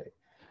cheap, but hey.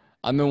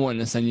 I've been wanting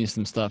to send you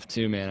some stuff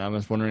too, man. I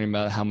was wondering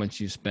about how much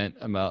you spent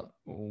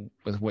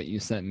with what you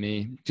sent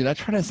me. Did I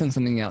try to send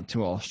something out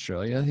to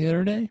Australia the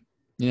other day?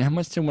 You know how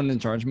much they wanted to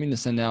charge me to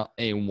send out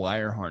a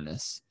wire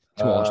harness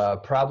to Australia?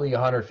 Probably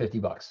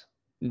 $150.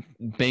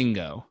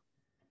 Bingo.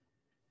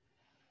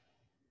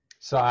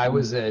 So I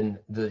was in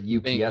the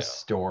UPS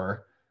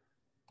store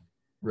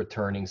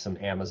returning some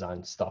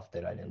Amazon stuff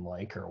that I didn't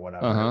like or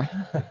whatever.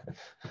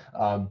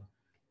 Uh-huh.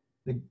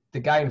 The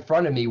guy in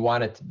front of me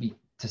wanted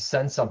to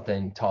send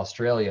something to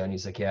Australia, and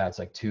he's like, yeah, it's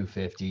like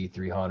 250,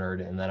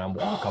 300. And then I'm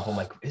walk up, I'm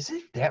like, is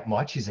it that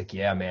much? He's like,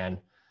 yeah, man.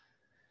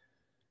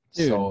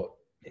 Dude. So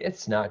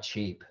it's not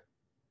cheap.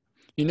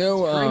 You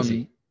know, It's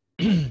crazy.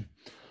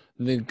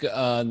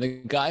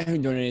 the guy who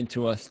donated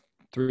to us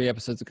 3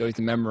 episodes ago, he's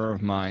a member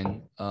of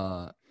mine.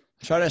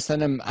 Try to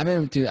send him. I've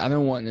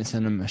been wanting to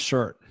send him a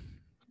shirt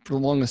for the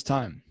longest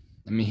time.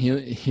 I mean,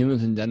 he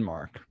lives in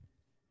Denmark.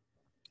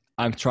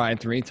 I've tried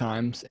 3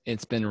 times.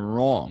 It's been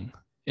wrong.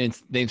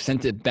 They've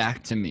sent it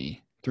back to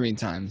me 3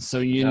 times.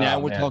 So now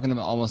we're talking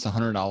about almost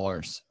 $100,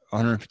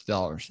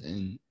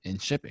 $150 in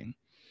shipping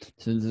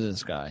to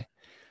this guy.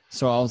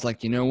 So I was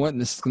like, you know what?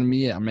 This is going to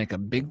be it. I'll make a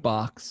big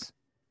box.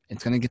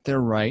 It's going to get there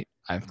right.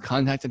 I've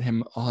contacted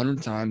him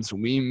 100 times.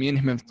 Me and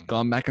him have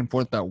gone back and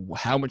forth about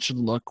how it should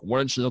look,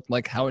 what it should look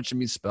like, how it should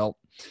be spelt.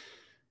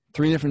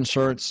 3 different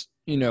shirts,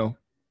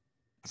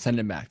 send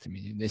it back to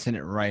me. They sent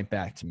it right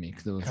back to me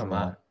because it was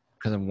wrong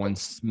because of one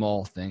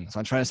small thing.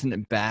 So I try to send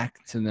it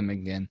back to them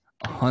again,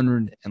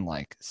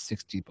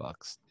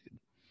 $160, dude.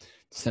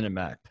 Send it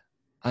back.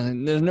 I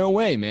said, there's no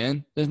way,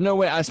 man. There's no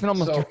way. I spent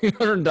almost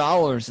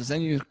 $300 to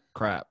send you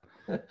crap.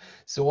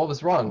 So what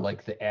was wrong?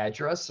 Like the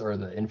address or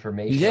the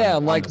information? Yeah,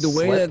 like the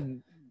way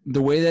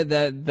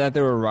that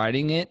they were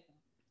writing it,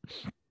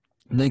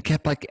 they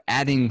kept like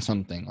adding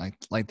something,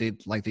 like they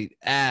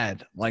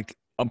add like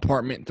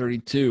apartment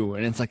 32,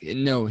 and it's like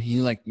no,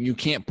 you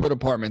can't put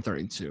apartment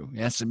 32. It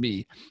has to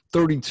be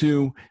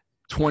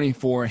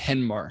 3224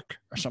 Henmark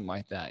or something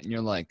like that. And you're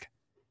like,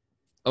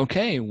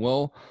 okay,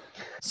 well,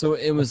 so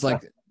it was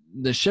like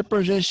the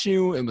shipper's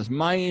issue. It was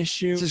my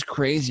issue. This is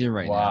crazy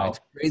right now. It's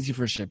crazy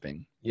for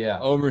shipping.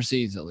 Yeah.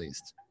 Overseas, at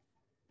least.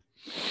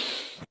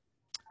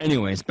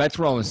 Anyways, back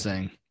to what I was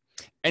saying.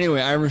 Anyway,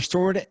 I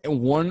restored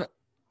one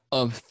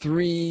of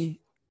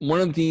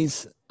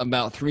these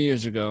about 3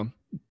 years ago,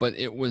 but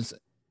it was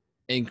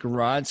a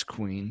garage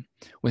queen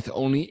with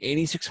only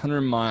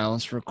 8,600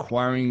 miles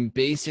requiring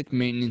basic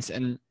maintenance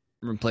and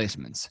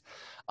replacements.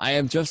 I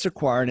have just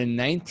acquired a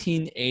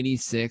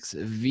 1986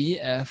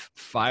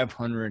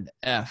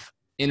 VF500F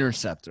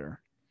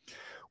Interceptor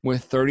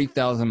with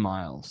 30,000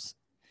 miles.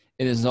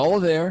 It is all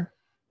there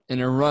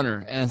in a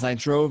runner as I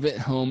drove it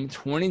home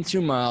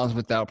 22 miles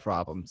without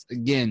problems.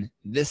 Again,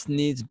 this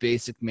needs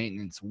basic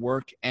maintenance,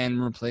 work,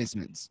 and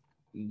replacements.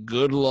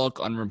 Good luck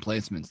on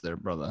replacements there,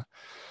 brother.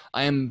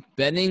 I am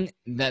betting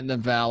that the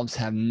valves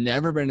have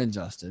never been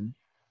adjusted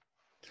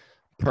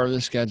per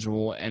the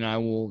schedule, and I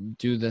will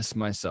do this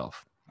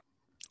myself.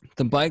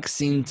 The bike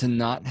seemed to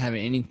not have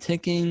any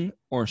ticking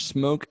or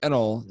smoke at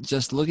all,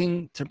 just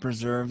looking to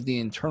preserve the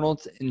internal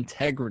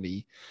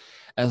integrity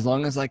as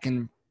long as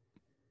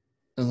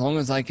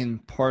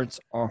parts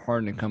are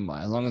hard to come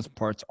by. As long as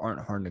parts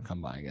aren't hard to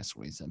come by, I guess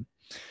what he said.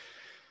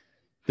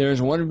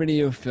 There's one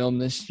video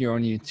filmed this year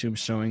on YouTube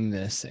showing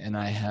this, and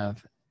I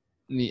have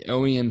the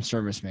OEM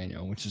service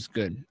manual, which is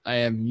good. I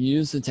have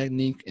used the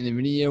technique in the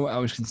video. I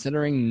was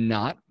considering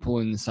not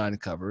pulling the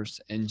side covers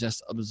and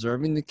just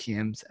observing the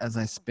cams as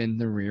I spin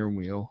the rear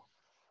wheel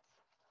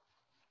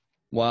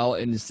while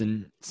it is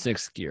in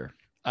 6th gear.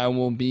 I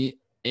will be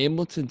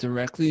able to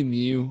directly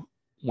view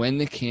when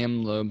the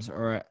cam lobes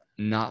are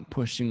not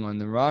pushing on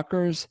the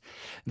rockers.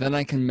 Then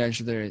I can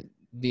measure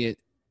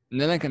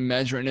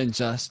and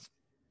adjust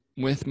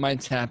with my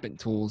tappet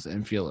tools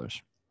and feelers.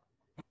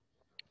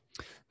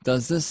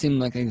 Does this seem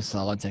like a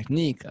solid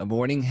technique,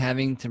 avoiding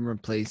having to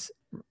replace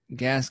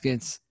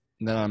gaskets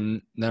that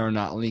are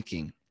not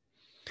leaking?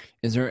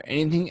 Is there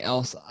anything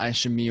else I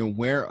should be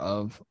aware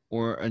of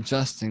or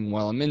adjusting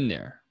while I'm in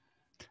there?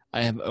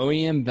 I have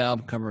OEM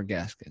valve cover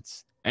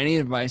gaskets. Any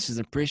advice is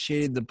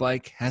appreciated. The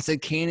bike has a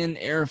Canon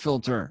air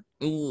filter.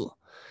 Ooh.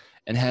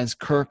 And has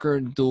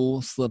Kirker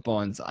dual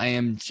slip-ons. I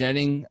am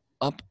jetting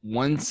up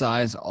one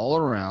size all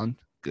around.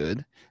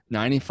 Good.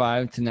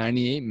 95 to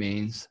 98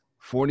 mains,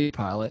 40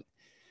 pilot,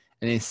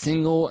 and a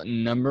single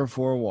number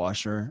 4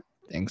 washer.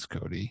 Thanks,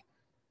 Cody.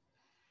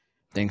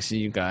 Thanks to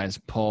you guys,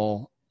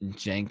 Paul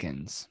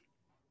Jenkins.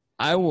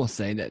 I will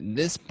say that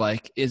this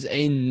bike is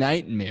a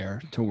nightmare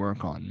to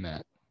work on,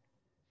 Matt.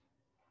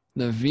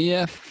 The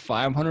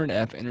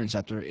VF500F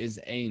Interceptor is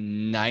a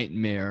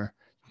nightmare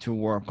to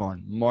work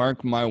on.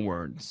 Mark my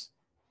words.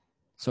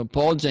 So,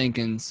 Paul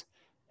Jenkins,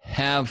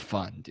 have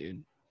fun,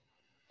 dude.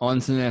 On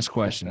to the next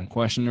question.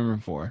 Question number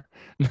 4.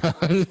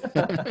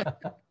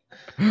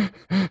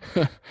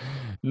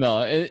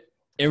 No, it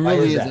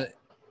really is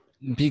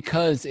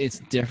because it's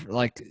different.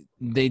 Like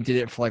they did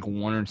it for like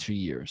 1 or 2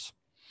 years.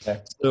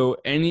 Okay. So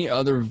any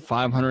other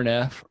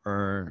 500F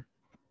or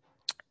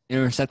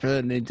Interceptor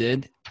that they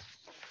did,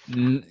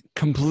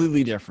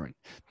 completely different.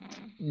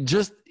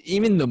 Just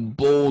even the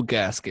bowl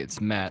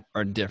gaskets, Matt,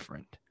 are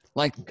different.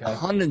 Like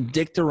Honda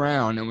dicked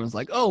around and was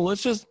like, oh,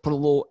 let's just put a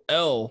little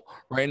L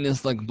right in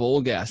this like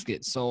bowl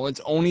gasket. So it's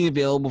only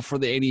available for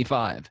the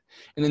 85.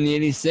 And then the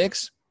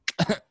 86,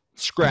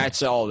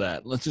 scratch all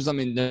that. Let's do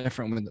something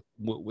different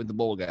with the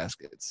bowl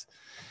gaskets.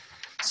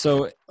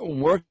 So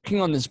working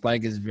on this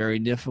bike is very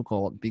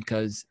difficult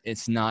because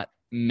it's not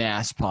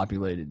mass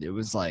populated. It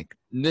was like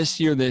this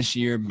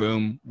year,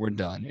 boom, we're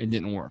done. It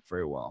didn't work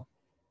very well.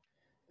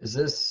 Is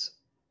this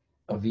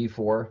a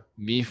V4?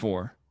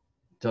 V4.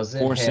 Does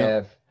it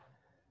have?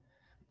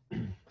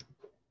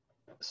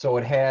 So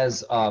it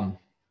has.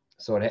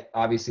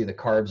 Obviously the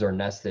carbs are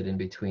nested in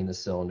between the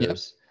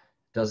cylinders. Yep.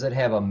 Does it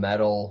have a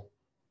metal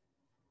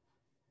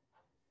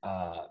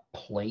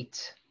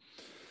plate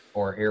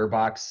or air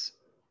box?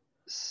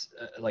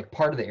 Like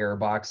part of the air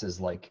box is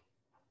like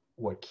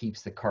what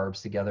keeps the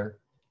carbs together.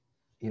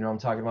 You know what I'm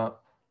talking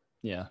about?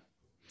 Yeah.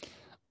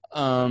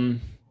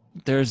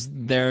 There's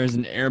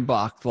an air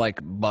box like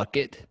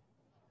bucket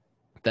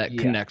that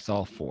connects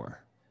all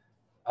four.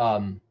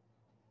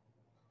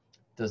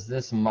 Does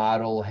this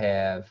model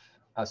have?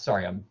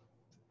 Sorry, I'm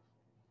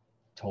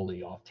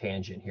totally off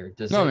tangent here.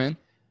 Man.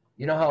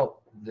 You know how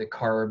the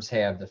carbs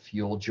have the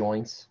fuel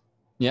joints?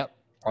 Yep.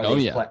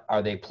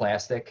 Are they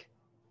plastic?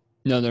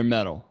 No, they're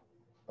metal.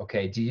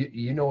 Okay. Do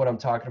you know what I'm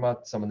talking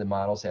about? Some of the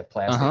models have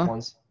plastic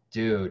ones.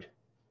 Dude,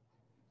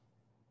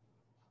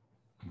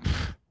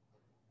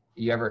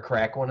 you ever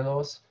crack one of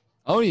those?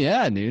 Oh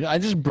yeah, dude. I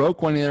just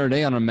broke one the other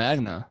day on a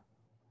Magna.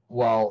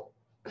 Well,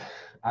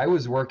 I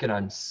was working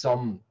on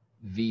some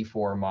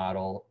V4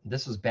 model.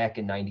 This was back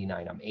in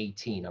 '99. I'm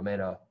 18. I'm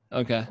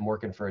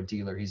working for a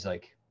dealer. He's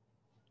like,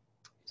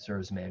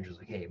 service manager's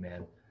like, hey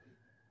man,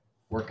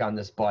 work on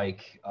this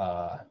bike.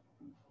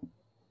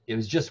 It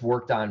was just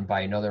worked on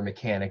by another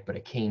mechanic, but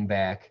it came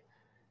back.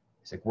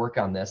 He's like, work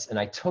on this. And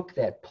I took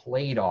that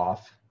plate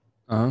off,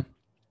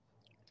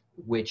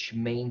 which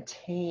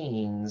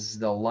maintains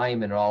the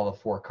alignment of all the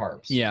four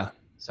carbs. Yeah.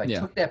 So I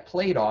took that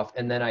plate off,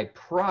 and then I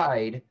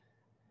pried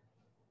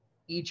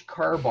each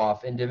carb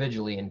off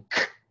individually and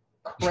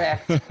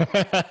cracked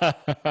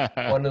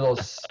one of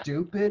those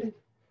stupid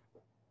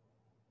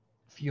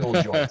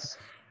fuel joints.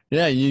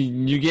 Yeah,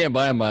 you can't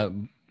buy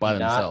them by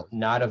themselves.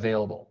 Not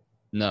available.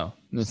 No,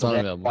 it's not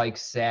available. That bike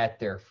sat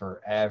there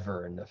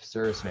forever, and the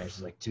service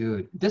manager's like,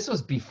 dude, this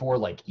was before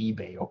like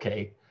eBay,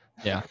 okay?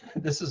 Yeah.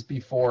 This was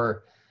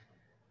before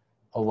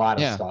a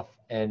lot of stuff.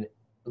 And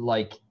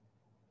like,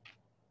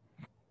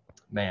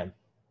 man,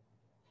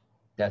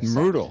 that's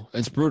brutal.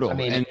 It's brutal. I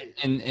mean,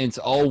 and it's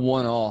all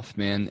one off,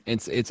 man.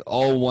 It's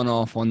all one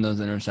off on those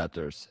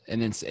interceptors,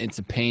 and it's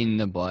a pain in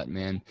the butt,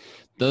 man.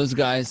 Those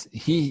guys,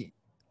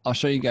 I'll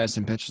show you guys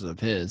some pictures of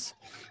his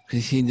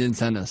because he did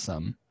send us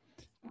some.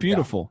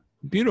 Beautiful.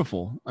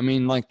 I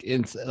mean, like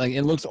it's like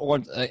it looks.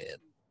 It'd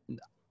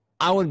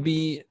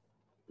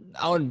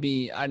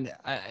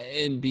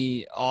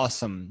be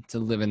awesome to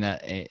live in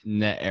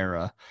that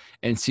era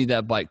and see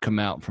that bike come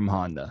out from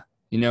Honda.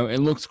 You know, it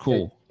looks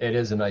cool. It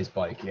is a nice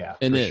bike, yeah.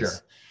 It is. Sure.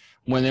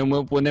 When they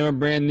were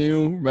brand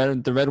new,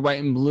 the red, white,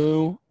 and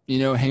blue, you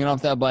know, hanging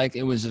off that bike,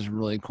 it was just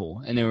really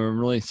cool, and they were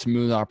really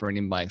smooth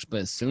operating bikes.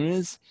 But as soon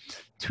as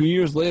 2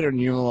 years later, and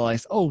you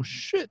realize, oh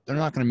shit, they're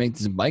not going to make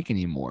this bike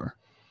anymore.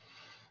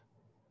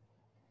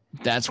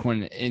 That's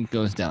when it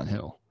goes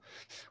downhill.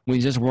 We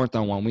just worked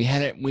on one. We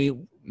had it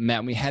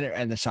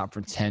at the shop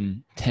for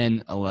 10,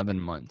 11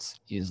 months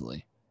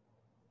easily.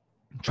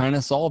 Trying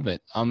to solve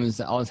it. I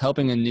was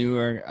helping a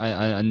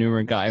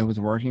newer guy who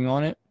was working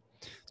on it,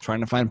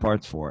 trying to find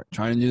parts for it,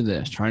 trying to do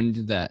this, trying to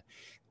do that,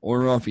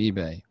 order off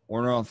eBay,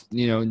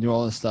 do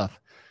all this stuff.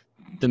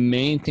 The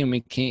main thing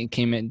we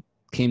came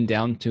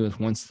down to is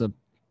once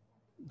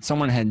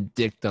someone had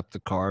dicked up the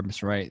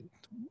carbs, right?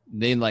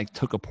 They like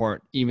took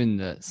apart even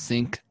the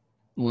sync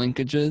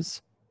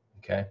linkages.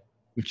 Okay.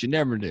 Which you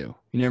never do.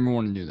 You never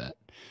want to do that.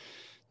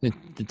 They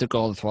took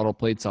all the throttle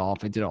plates off.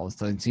 They did all this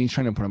stuff. So he's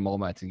trying to put them all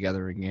back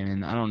together again.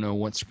 And I don't know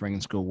what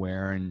springs go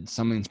where, and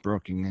something's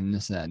broken, and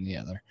this, that, and the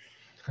other.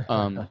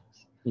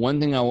 One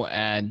thing I will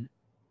add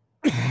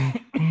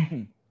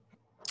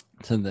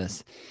to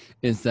this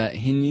is that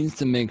he needs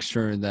to make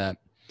sure that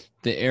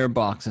the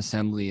airbox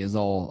assembly is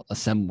all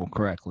assembled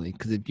correctly.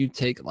 Because if you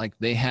take, like,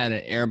 they had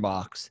an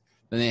airbox,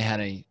 then they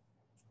had a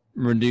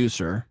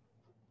reducer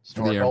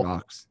for the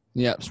airbox.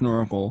 Yep,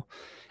 snorkel.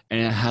 And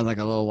it had like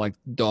a little like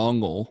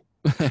dongle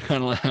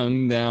kind of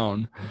hung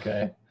down.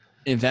 Okay.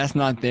 If that's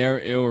not there,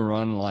 it will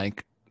run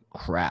like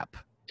crap.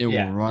 It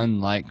will run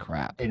like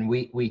crap. And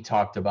we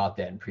talked about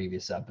that in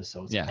previous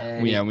episodes.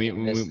 Yeah. We have.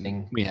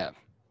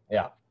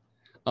 Yeah.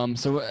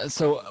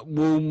 So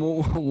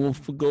we'll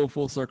go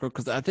full circle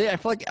because I feel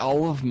like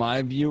all of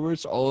my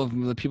viewers, all of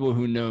the people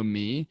who know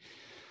me,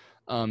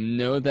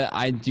 know that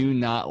I do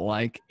not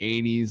like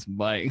 80s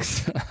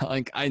bikes.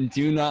 Like I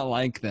do not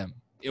like them.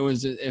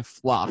 It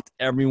flopped.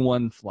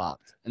 Everyone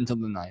flopped until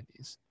the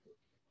 90s.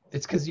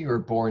 It's because you were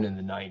born in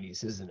the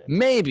 90s, isn't it?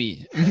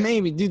 Maybe.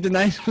 Dude, the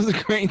 90s was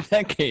a great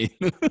decade.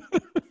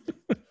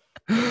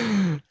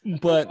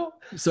 But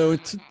so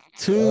to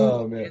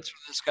answer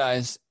this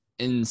guy's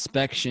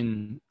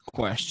inspection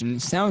question,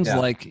 it sounds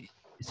like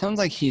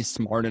he's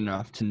smart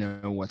enough to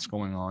know what's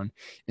going on.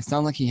 It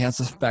sounds like he has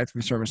a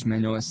factory service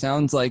manual. It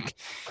sounds like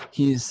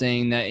he's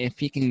saying that if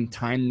he can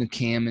time the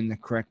cam in the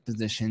correct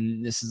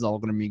position, this is all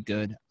going to be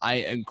good. I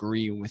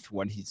agree with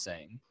what he's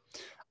saying.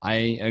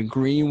 I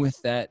agree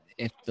with that.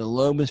 If the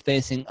lobe is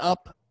facing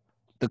up,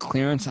 the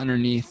clearance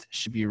underneath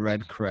should be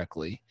read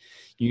correctly.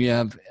 You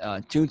have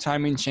 2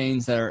 timing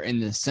chains that are in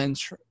the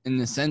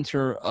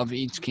center of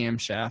each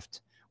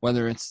camshaft,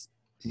 whether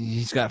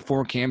he's got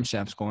 4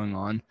 camshafts going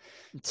on.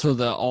 So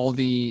all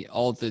the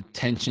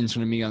tension's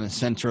going to be on the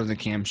center of the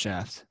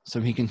camshaft. So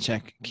he can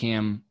check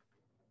cam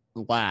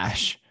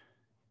lash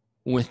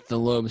with the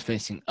lobes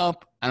facing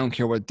up. I don't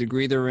care what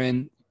degree they're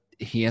in.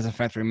 He has a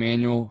factory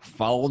manual.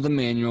 Follow the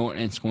manual,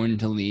 and it's going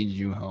to lead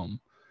you home.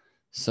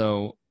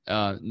 So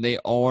they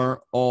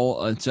are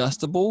all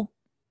adjustable.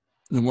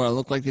 And what I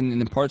look like in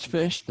the parts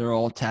fish, they're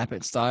all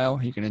tap-it style.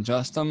 You can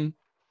adjust them.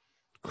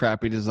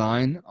 Crappy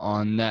design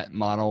on that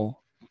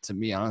model, to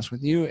be honest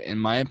with you, in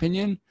my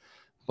opinion.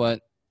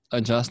 But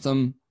adjust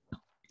them,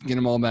 get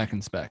them all back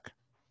in spec.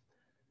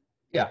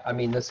 Yeah, I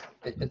mean,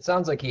 it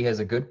sounds like he has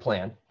a good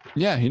plan.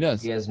 Yeah, he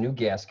does. He has new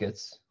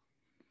gaskets.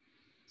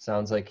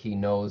 Sounds like he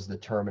knows the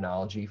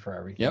terminology for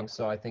everything. Yep.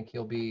 So I think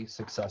he'll be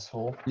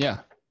successful. Yeah,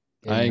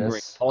 I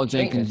agree. Paul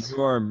Jenkins,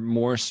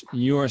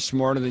 you are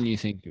smarter than you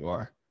think you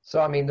are. So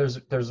I mean,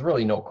 there's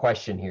really no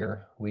question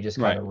here. We just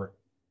kind of.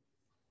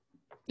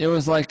 It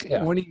was like,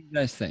 what do you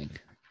guys think?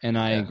 And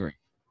I agree.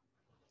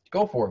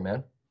 Go for it,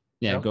 man.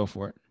 Yeah, go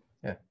for it.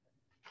 Yeah.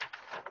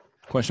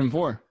 Question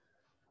 4.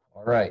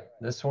 All right.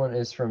 This one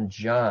is from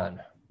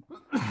John.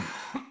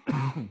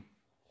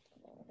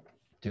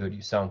 Dude,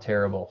 you sound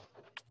terrible.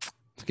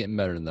 It's getting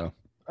better, though.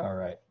 All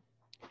right.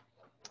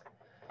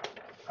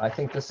 I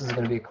think this is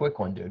going to be a quick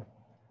one, dude.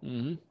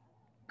 Mm-hmm.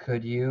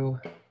 Could you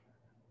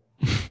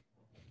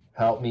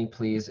help me,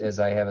 please, as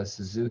I have a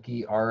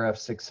Suzuki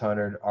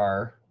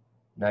RF600R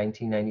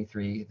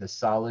 1993. The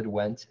solid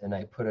went, and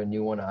I put a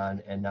new one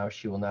on, and now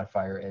she will not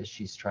fire as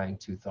she's trying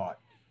to thaw.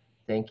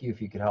 Thank you.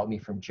 If you could help me,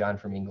 from John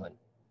from England.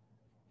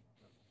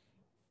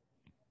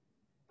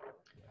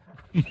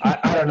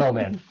 I don't know,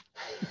 man.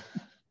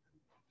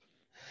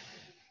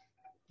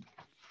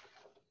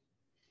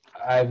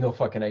 I have no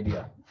fucking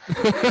idea.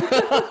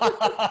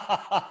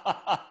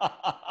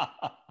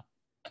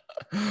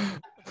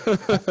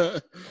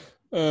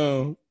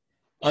 Oh,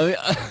 how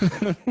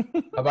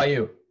about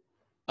you?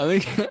 I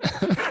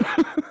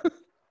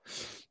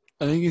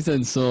think he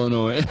said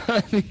solenoid.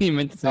 I think he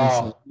meant to say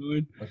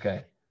solenoid.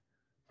 Okay.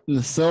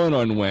 The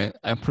solenoid went.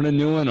 I put a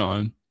new one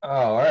on. Oh,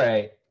 all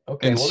right.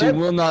 Okay. And she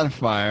will not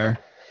fire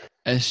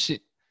as she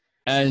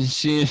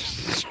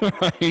is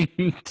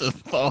trying to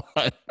thaw.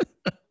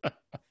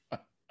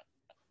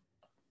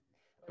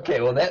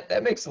 Okay, well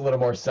that makes a little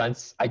more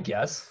sense, I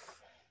guess.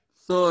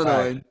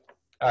 Solenoid.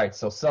 All right,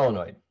 so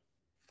solenoid.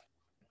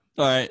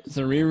 All right,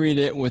 so reread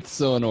it with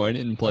solenoid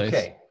in place.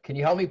 Okay, can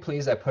you help me,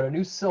 please? I put a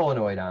new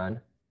solenoid on,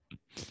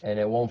 and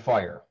it won't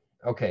fire.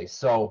 Okay,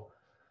 so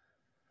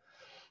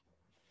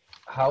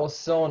how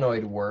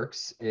solenoid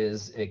works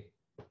is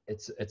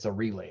it's a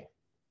relay,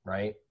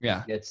 right?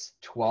 Yeah. It's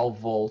 12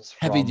 volts.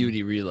 Heavy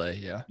duty relay,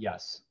 yeah.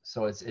 Yes.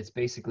 So it's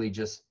basically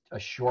just a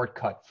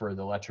shortcut for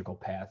the electrical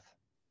path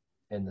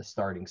in the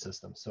starting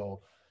system.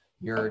 So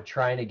you're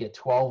trying to get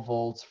 12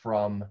 volts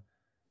from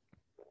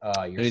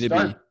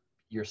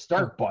your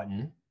start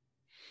button,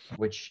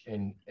 which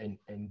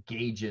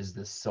engages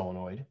this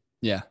solenoid.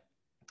 Yeah.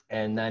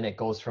 And then it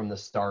goes from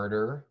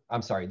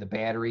the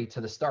battery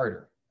to the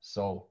starter.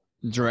 So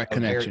direct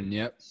connection,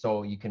 yep.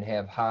 So you can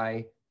have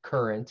high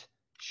current,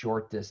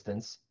 short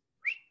distance,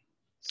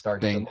 start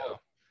to the motor.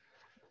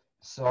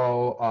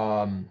 So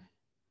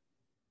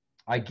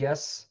I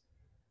guess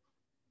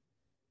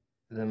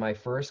then my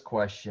first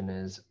question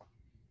is,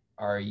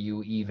 are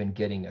you even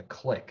getting a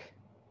click?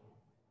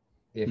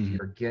 If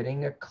you're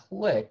getting a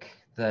click,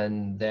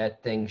 then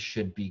that thing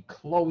should be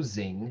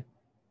closing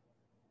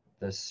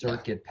the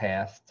circuit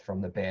path from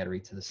the battery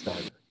to the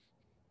starter.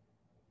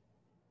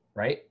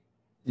 Right?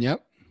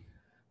 Yep.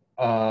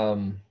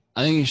 I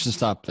think you should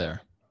stop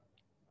there.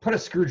 Put a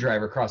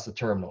screwdriver across the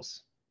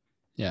terminals.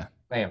 Yeah.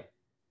 Bam.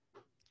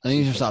 I think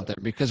you should stop there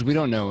because we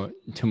don't know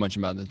too much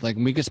about this. Like,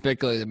 we could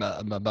speculate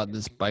about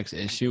this bike's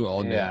issue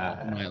all day,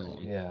 all night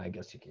long. Yeah, I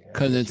guess you can.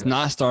 Because it's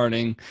not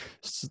starting.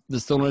 The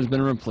solenoid's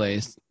been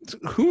replaced.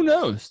 Who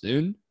knows,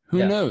 dude?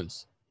 Who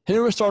knows? Hit it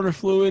with starter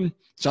fluid,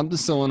 jump the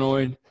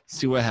solenoid,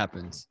 see what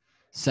happens.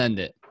 Send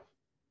it.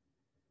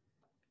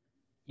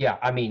 Yeah,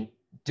 I mean,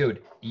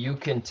 dude, you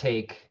can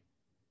take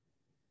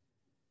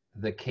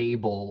the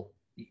cable,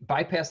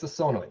 bypass the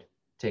solenoid,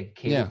 take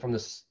cable from the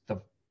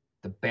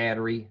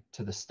battery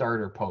to the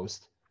starter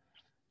post,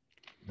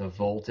 the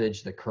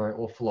voltage, the current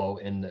will flow,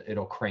 and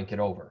it'll crank it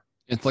over.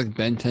 It's like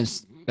bench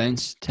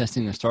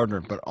testing a starter,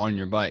 but on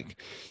your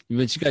bike.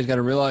 But you guys got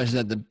to realize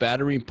that the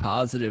battery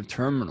positive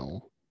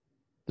terminal,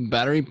 the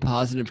battery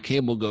positive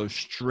cable goes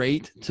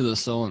straight to the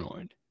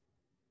solenoid.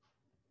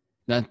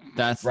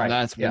 That's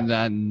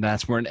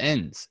where it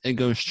ends. It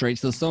goes straight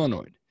to the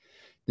solenoid.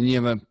 Then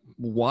you have a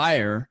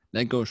wire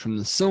that goes from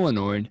the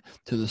solenoid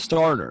to the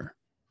starter.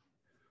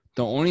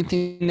 The only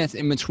thing that's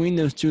in between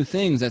those two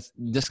things that's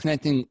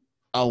disconnecting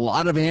a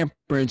lot of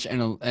amperage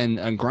and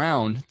a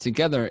ground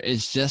together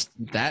is just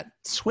that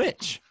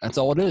switch. That's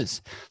all it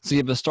is. So you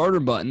have a starter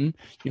button.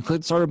 You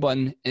click the starter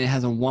button, and it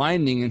has a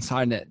winding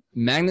inside that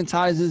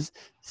magnetizes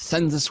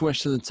sends a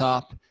switch to the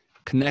top,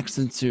 connects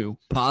the two,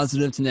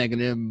 positive to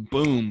negative,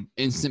 boom,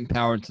 instant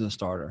power to the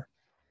starter.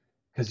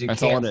 Because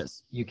That's all it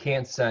is. You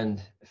can't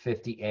send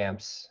 50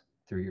 amps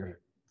through your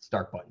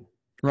start button.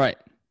 Right.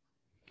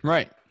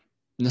 And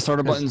the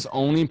starter button's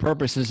only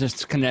purpose is just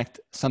to connect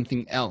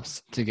something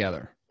else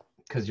together.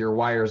 Because your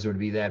wires would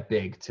be that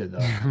big to the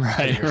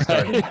right.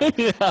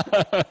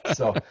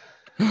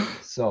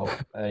 So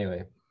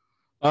anyway.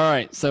 All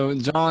right. So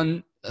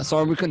John,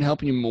 sorry we couldn't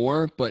help you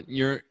more, but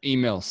your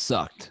email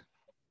sucked.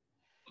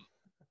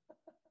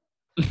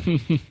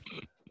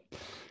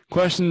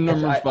 Question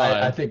number 5.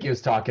 I think he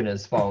was talking to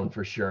his phone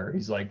for sure.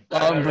 He's like,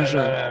 for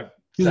sure.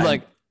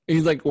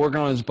 He's like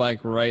working on his bike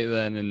right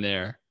then and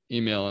there,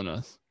 emailing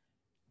us.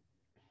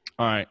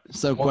 All right.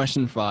 So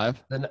question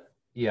 5.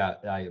 Yeah,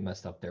 I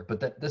messed up there,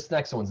 but this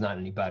next one's not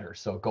any better.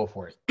 So go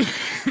for it.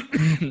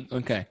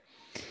 Okay.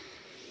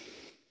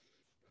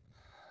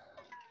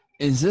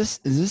 Is this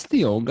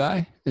the old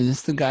guy? Is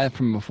this the guy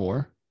from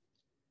before?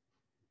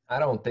 I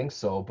don't think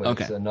so,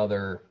 but It's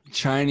another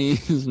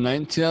Chinese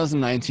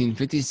 2019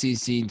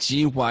 50cc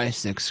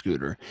GY6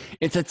 scooter.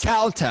 It's a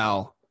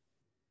Tao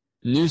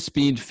New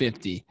Speed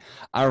 50.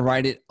 I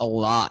ride it a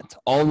lot,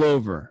 all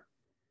over,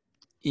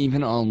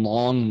 even on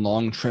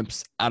long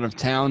trips out of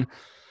town.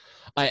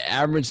 I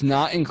average,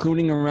 not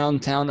including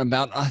around town,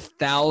 about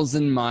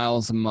 1,000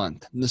 miles a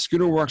month. The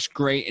scooter works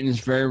great and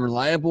is very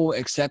reliable,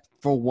 except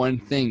for one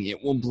thing: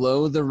 it will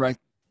blow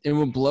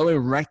a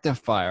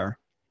rectifier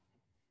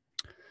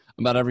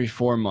about every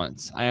 4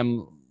 months. I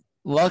am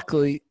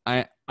lucky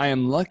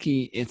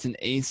it's an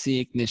AC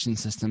ignition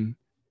system.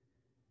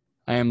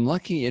 I am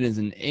lucky it is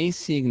an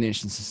AC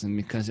ignition system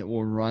because it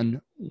will run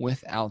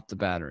without the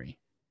battery.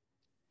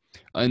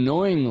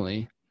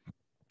 Annoyingly,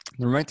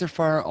 the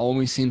rectifier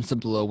always seems to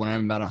blow when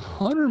I'm about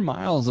 100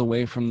 miles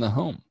away from the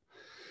home.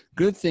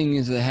 Good thing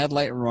is the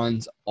headlight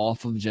runs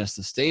off of just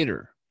the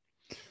stator.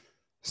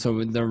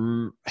 So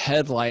the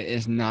headlight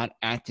is not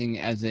acting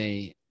as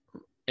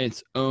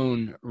its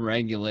own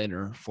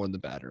regulator for the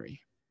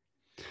battery.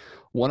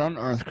 What on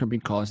earth could be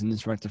causing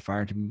this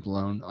rectifier to be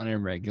blown on a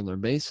regular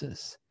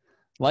basis?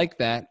 Like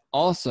that,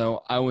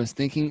 also, I was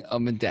thinking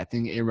of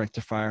adapting a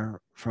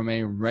rectifier from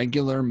a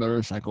regular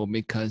motorcycle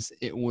because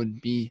it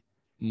would be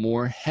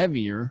more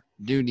heavier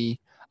duty,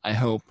 I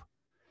hope,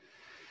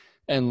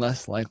 and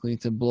less likely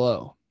to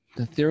blow.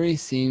 The theory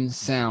seems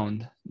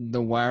sound.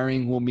 The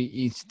wiring will be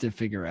easy to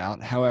figure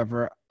out.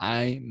 However,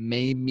 I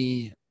may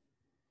be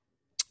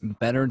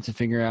better to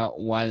figure out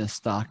why the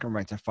stock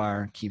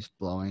rectifier keeps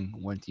blowing.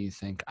 What do you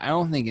think? I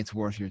don't think it's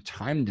worth your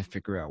time to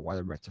figure out why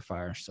the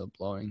rectifier is still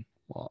blowing.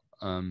 Well,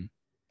 I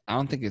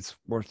don't think it's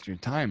worth your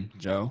time,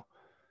 Joe.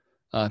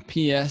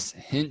 P.S.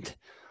 Hint.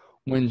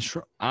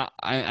 I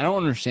don't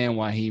understand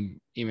why he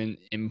even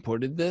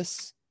inputted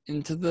this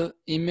into the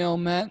email,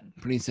 Matt,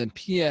 but he said,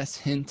 P.S.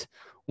 Hint.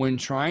 When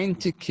trying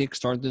to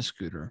kickstart the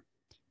scooter,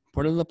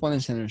 put it up on the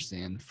center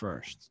stand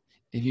first.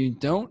 If you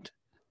don't,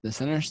 the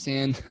center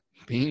stand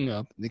being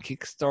up, the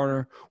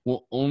Kickstarter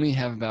will only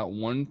have about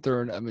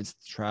 1/3 of its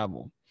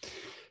travel.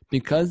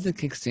 Because the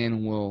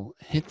kickstand will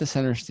hit the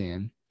center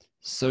stand,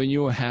 so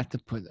you will have to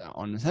put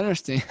on the center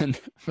stand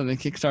for the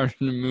Kickstarter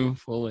to move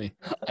fully.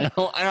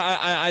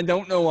 I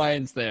don't know why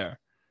it's there.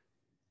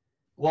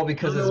 Well,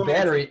 because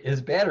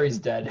his battery's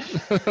dead.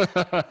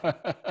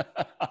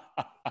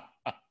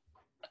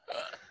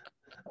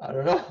 I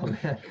don't know,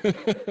 man.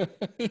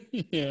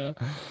 Yeah.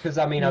 Because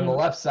I mean, on the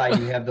left side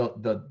you have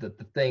the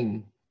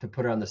thing to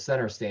put it on the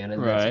center stand,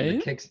 and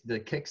right. the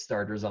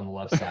Kickstarter's on the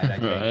left side, I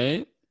think.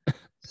 Right.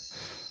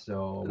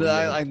 So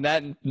like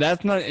that.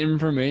 That's not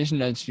information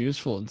that's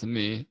useful to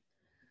me.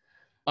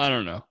 I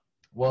don't know.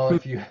 Well,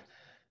 if you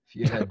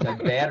had a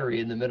dead battery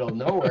in the middle of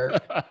nowhere,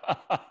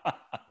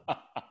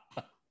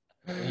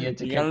 you had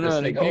to kick this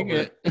thing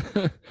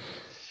over.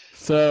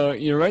 So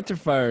your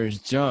rectifier is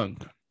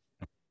junk.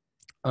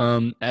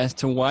 As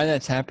to why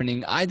that's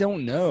happening, I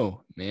don't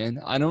know,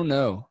 man. I don't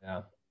know.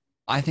 Yeah.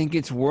 I think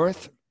it's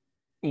worth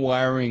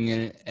wiring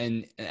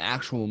an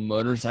actual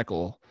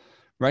motorcycle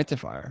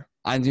rectifier.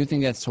 I do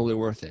think that's totally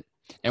worth it.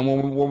 And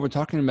what we're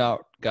talking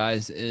about,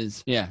 guys,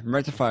 is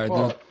rectifier.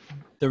 Well,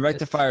 the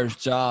rectifier's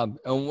job.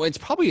 It's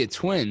probably a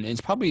twin. It's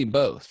probably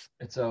both.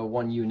 It's a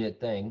 1-unit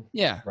thing.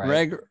 Yeah,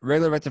 right?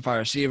 Regular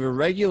rectifier. So you have a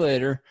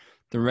regulator.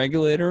 The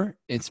regulator,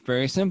 it's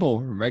very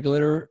simple.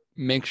 Regulator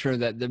makes sure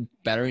that the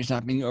battery's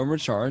not being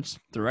overcharged.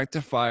 The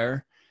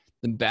rectifier,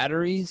 the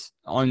batteries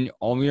on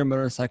all of your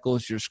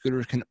motorcycles, your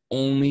scooters can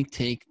only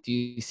take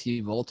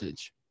DC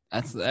voltage.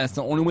 That's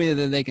the only way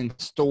that they can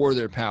store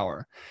their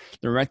power.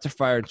 The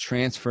rectifier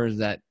transfers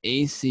that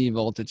AC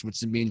voltage,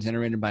 which is being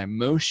generated by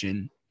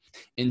motion,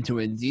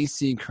 into a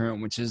DC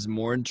current, which is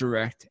more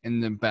direct,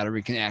 and the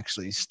battery can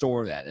actually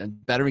store that. The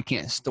battery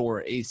can't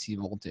store AC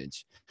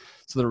voltage.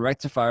 So the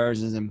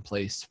rectifiers is in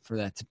place for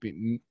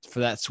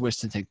that switch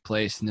to take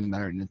place and the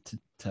battery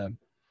to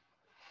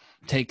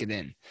take it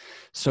in.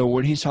 So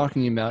what he's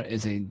talking about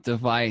is a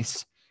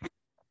device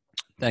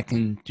that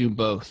can do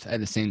both at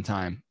the same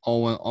time,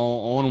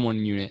 all in one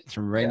unit. It's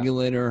a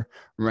regulator,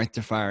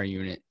 rectifier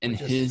unit, and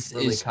Which is his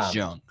really is common.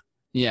 junk.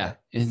 Yeah,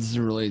 his is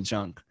really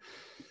junk.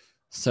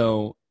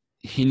 So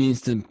he needs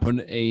to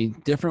put a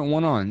different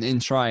one on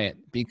and try it,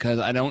 because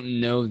I don't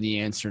know the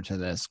answer to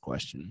this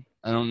question.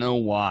 I don't know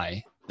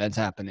why that's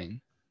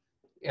happening.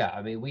 Yeah,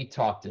 I mean, we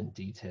talked in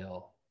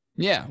detail.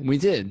 Yeah, we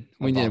did.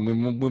 We did.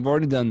 We've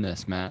already done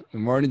this, Matt.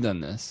 We've already done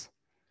this.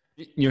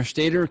 Your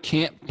stator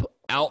can't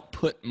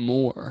output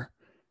more.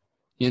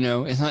 You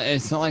know, it's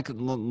not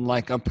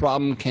like a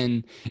problem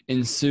can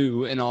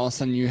ensue and all of a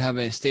sudden you have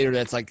a stator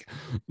that's like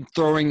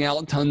throwing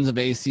out tons of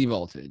AC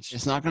voltage.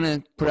 It's not going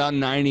to put out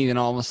 90, then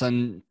all of a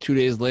sudden 2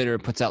 days later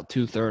it puts out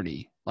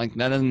 230. Like,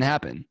 that doesn't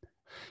happen.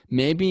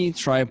 Maybe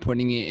try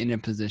putting it in a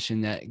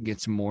position that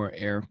gets more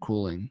air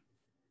cooling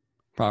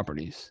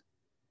properties.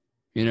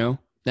 You know,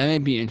 that may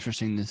be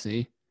interesting to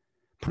see.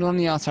 Put it on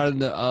the outside of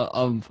the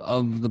of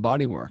the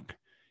bodywork,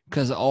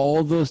 because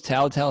all those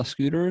Telltale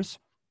scooters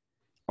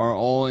are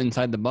all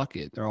inside the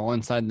bucket. They're all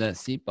inside that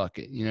seat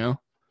bucket, you know?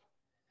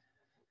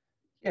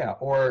 Yeah,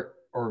 or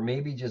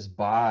maybe just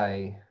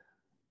buy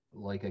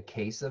like a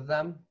case of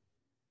them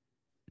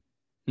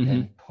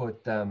and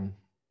put them.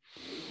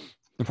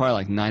 They're probably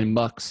like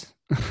 $9.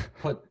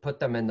 put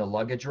them in the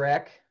luggage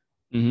rack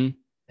and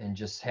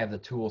just have the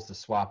tools to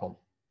swap them.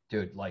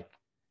 Dude, like,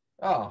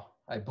 oh,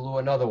 I blew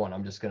another one.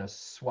 I'm just gonna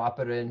swap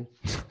it in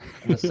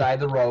on the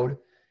side of the road,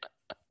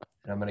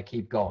 and I'm gonna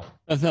keep going.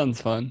 That sounds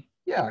fun.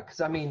 Yeah,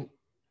 because I mean,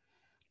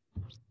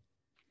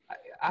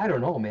 I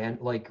don't know, man.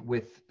 Like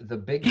with the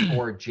big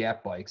four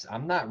Jap bikes,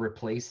 I'm not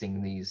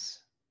replacing these.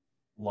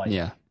 Like,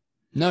 yeah,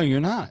 no, you're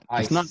not.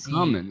 It's not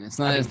common. It's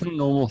not. It's not a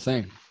normal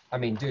thing. I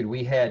mean, dude,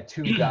 we had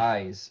 2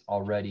 guys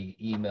already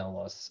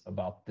email us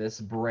about this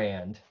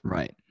brand,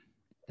 right?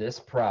 This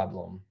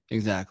problem,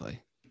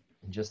 exactly.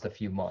 In just a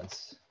few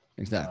months,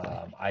 exactly.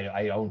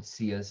 I don't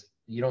see us.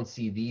 You don't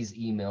see these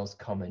emails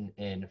coming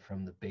in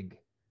from the big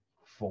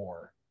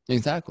four,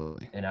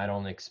 exactly. And I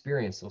don't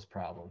experience those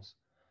problems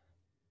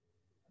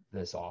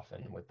this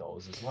often with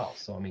those as well.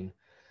 So I mean,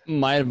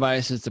 my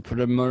advice is to put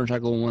a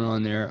motorcycle one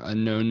on there, a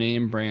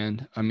no-name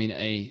brand. I mean,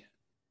 a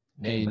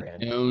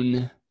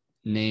known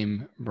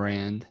name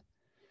brand,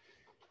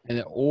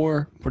 and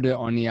or put it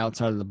on the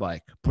outside of the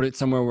bike. Put it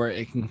somewhere where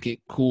it can get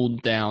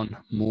cooled down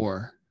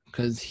more,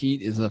 because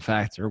heat is a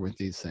factor with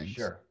these things.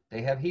 Sure,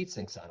 they have heat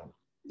sinks on them.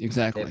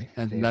 Exactly,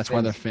 and that's why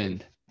they're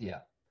finned. Yeah,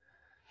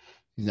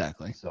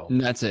 exactly. So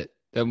and that's it.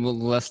 Then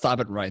let's stop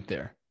it right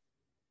there.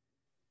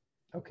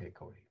 Okay,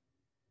 Cody.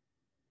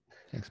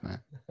 Thanks,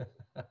 Matt.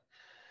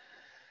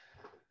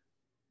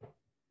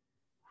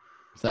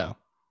 So,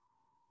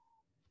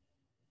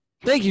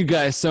 thank you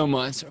guys so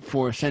much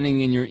for sending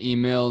in your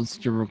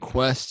emails, your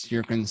requests,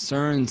 your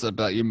concerns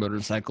about your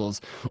motorcycles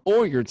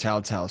or your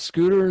Telltale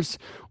scooters.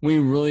 We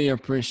really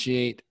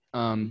appreciate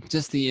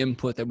just the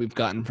input that we've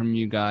gotten from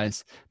you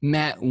guys.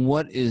 Matt,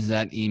 what is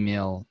that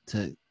email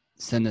to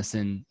send us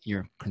in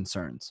your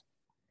concerns?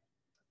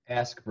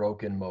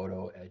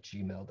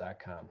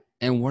 askbrokenmoto@gmail.com.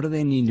 And what do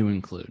they need to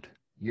include?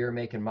 Year,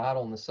 make, and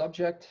model in the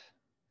subject.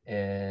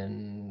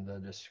 In the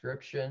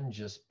description,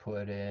 just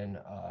put in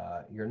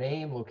your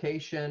name,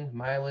 location,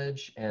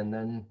 mileage, and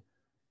then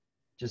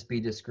just be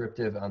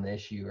descriptive on the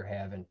issue you're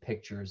having.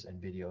 Pictures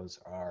and videos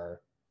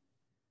are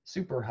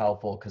super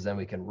helpful, because then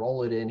we can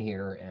roll it in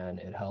here and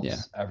it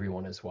helps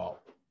everyone as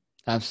well.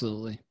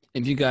 Absolutely.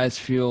 If you guys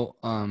feel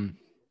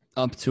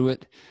up to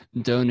it,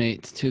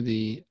 donate to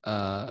the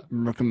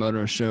Broken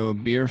Moto Show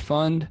Beer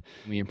Fund.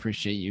 We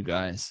appreciate you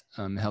guys.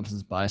 It helps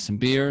us buy some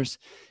beers,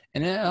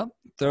 and it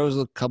throws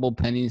a couple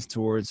pennies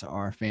towards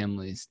our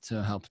families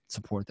to help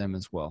support them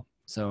as well.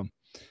 So,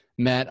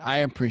 Matt, I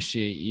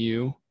appreciate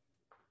you,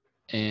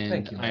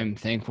 and I'm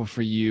thankful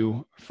for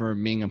you for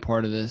being a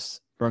part of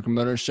this Broken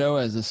Moto Show,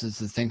 as this is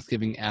the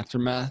Thanksgiving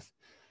aftermath.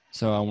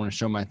 So I want to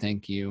show my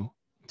thank you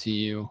to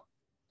you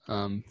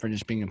for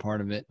just being a part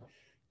of it.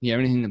 You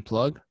have anything to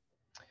plug?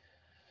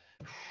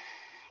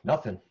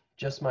 Nothing.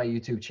 Just my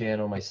YouTube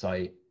channel, my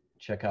site.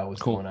 Check out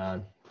what's going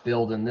on.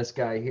 Building this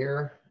guy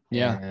here.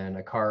 Yeah. And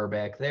a car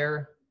back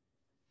there.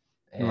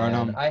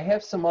 And I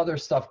have some other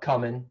stuff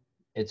coming.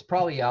 It's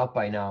probably out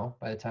by now,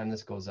 by the time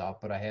this goes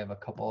out, but I have a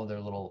couple other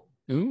little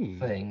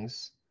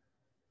things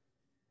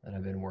that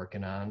I've been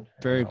working on.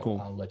 Very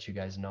cool. I'll let you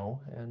guys know,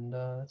 and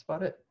that's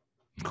about it.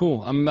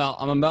 Cool. I'm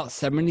about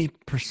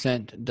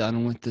 70%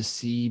 done with the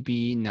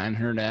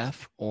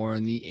CB900F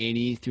or the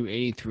 80 through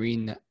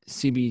 83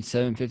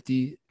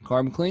 CB750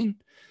 carb clean.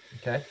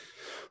 Okay.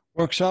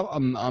 Workshop.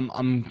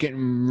 I'm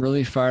getting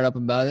really fired up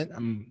about it.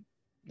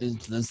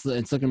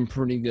 It's looking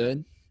pretty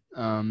good.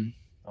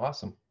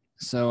 Awesome.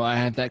 So I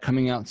have that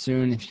coming out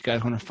soon. If you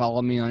guys want to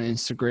follow me on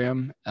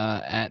Instagram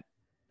at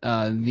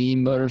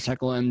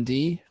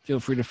TheMotorcycleMD, feel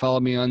free to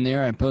follow me on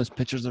there. I post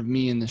pictures of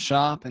me in the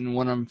shop and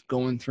what I'm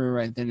going through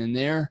right then and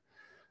there,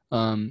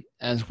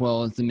 as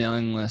well as the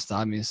mailing list,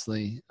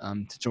 obviously,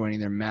 to join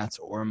either Matt's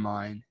or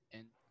mine.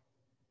 And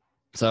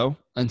so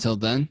until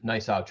then,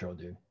 nice outro,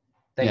 dude.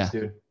 Thanks,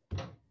 dude.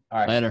 All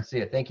right, later. See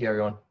ya. Thank you,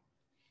 everyone.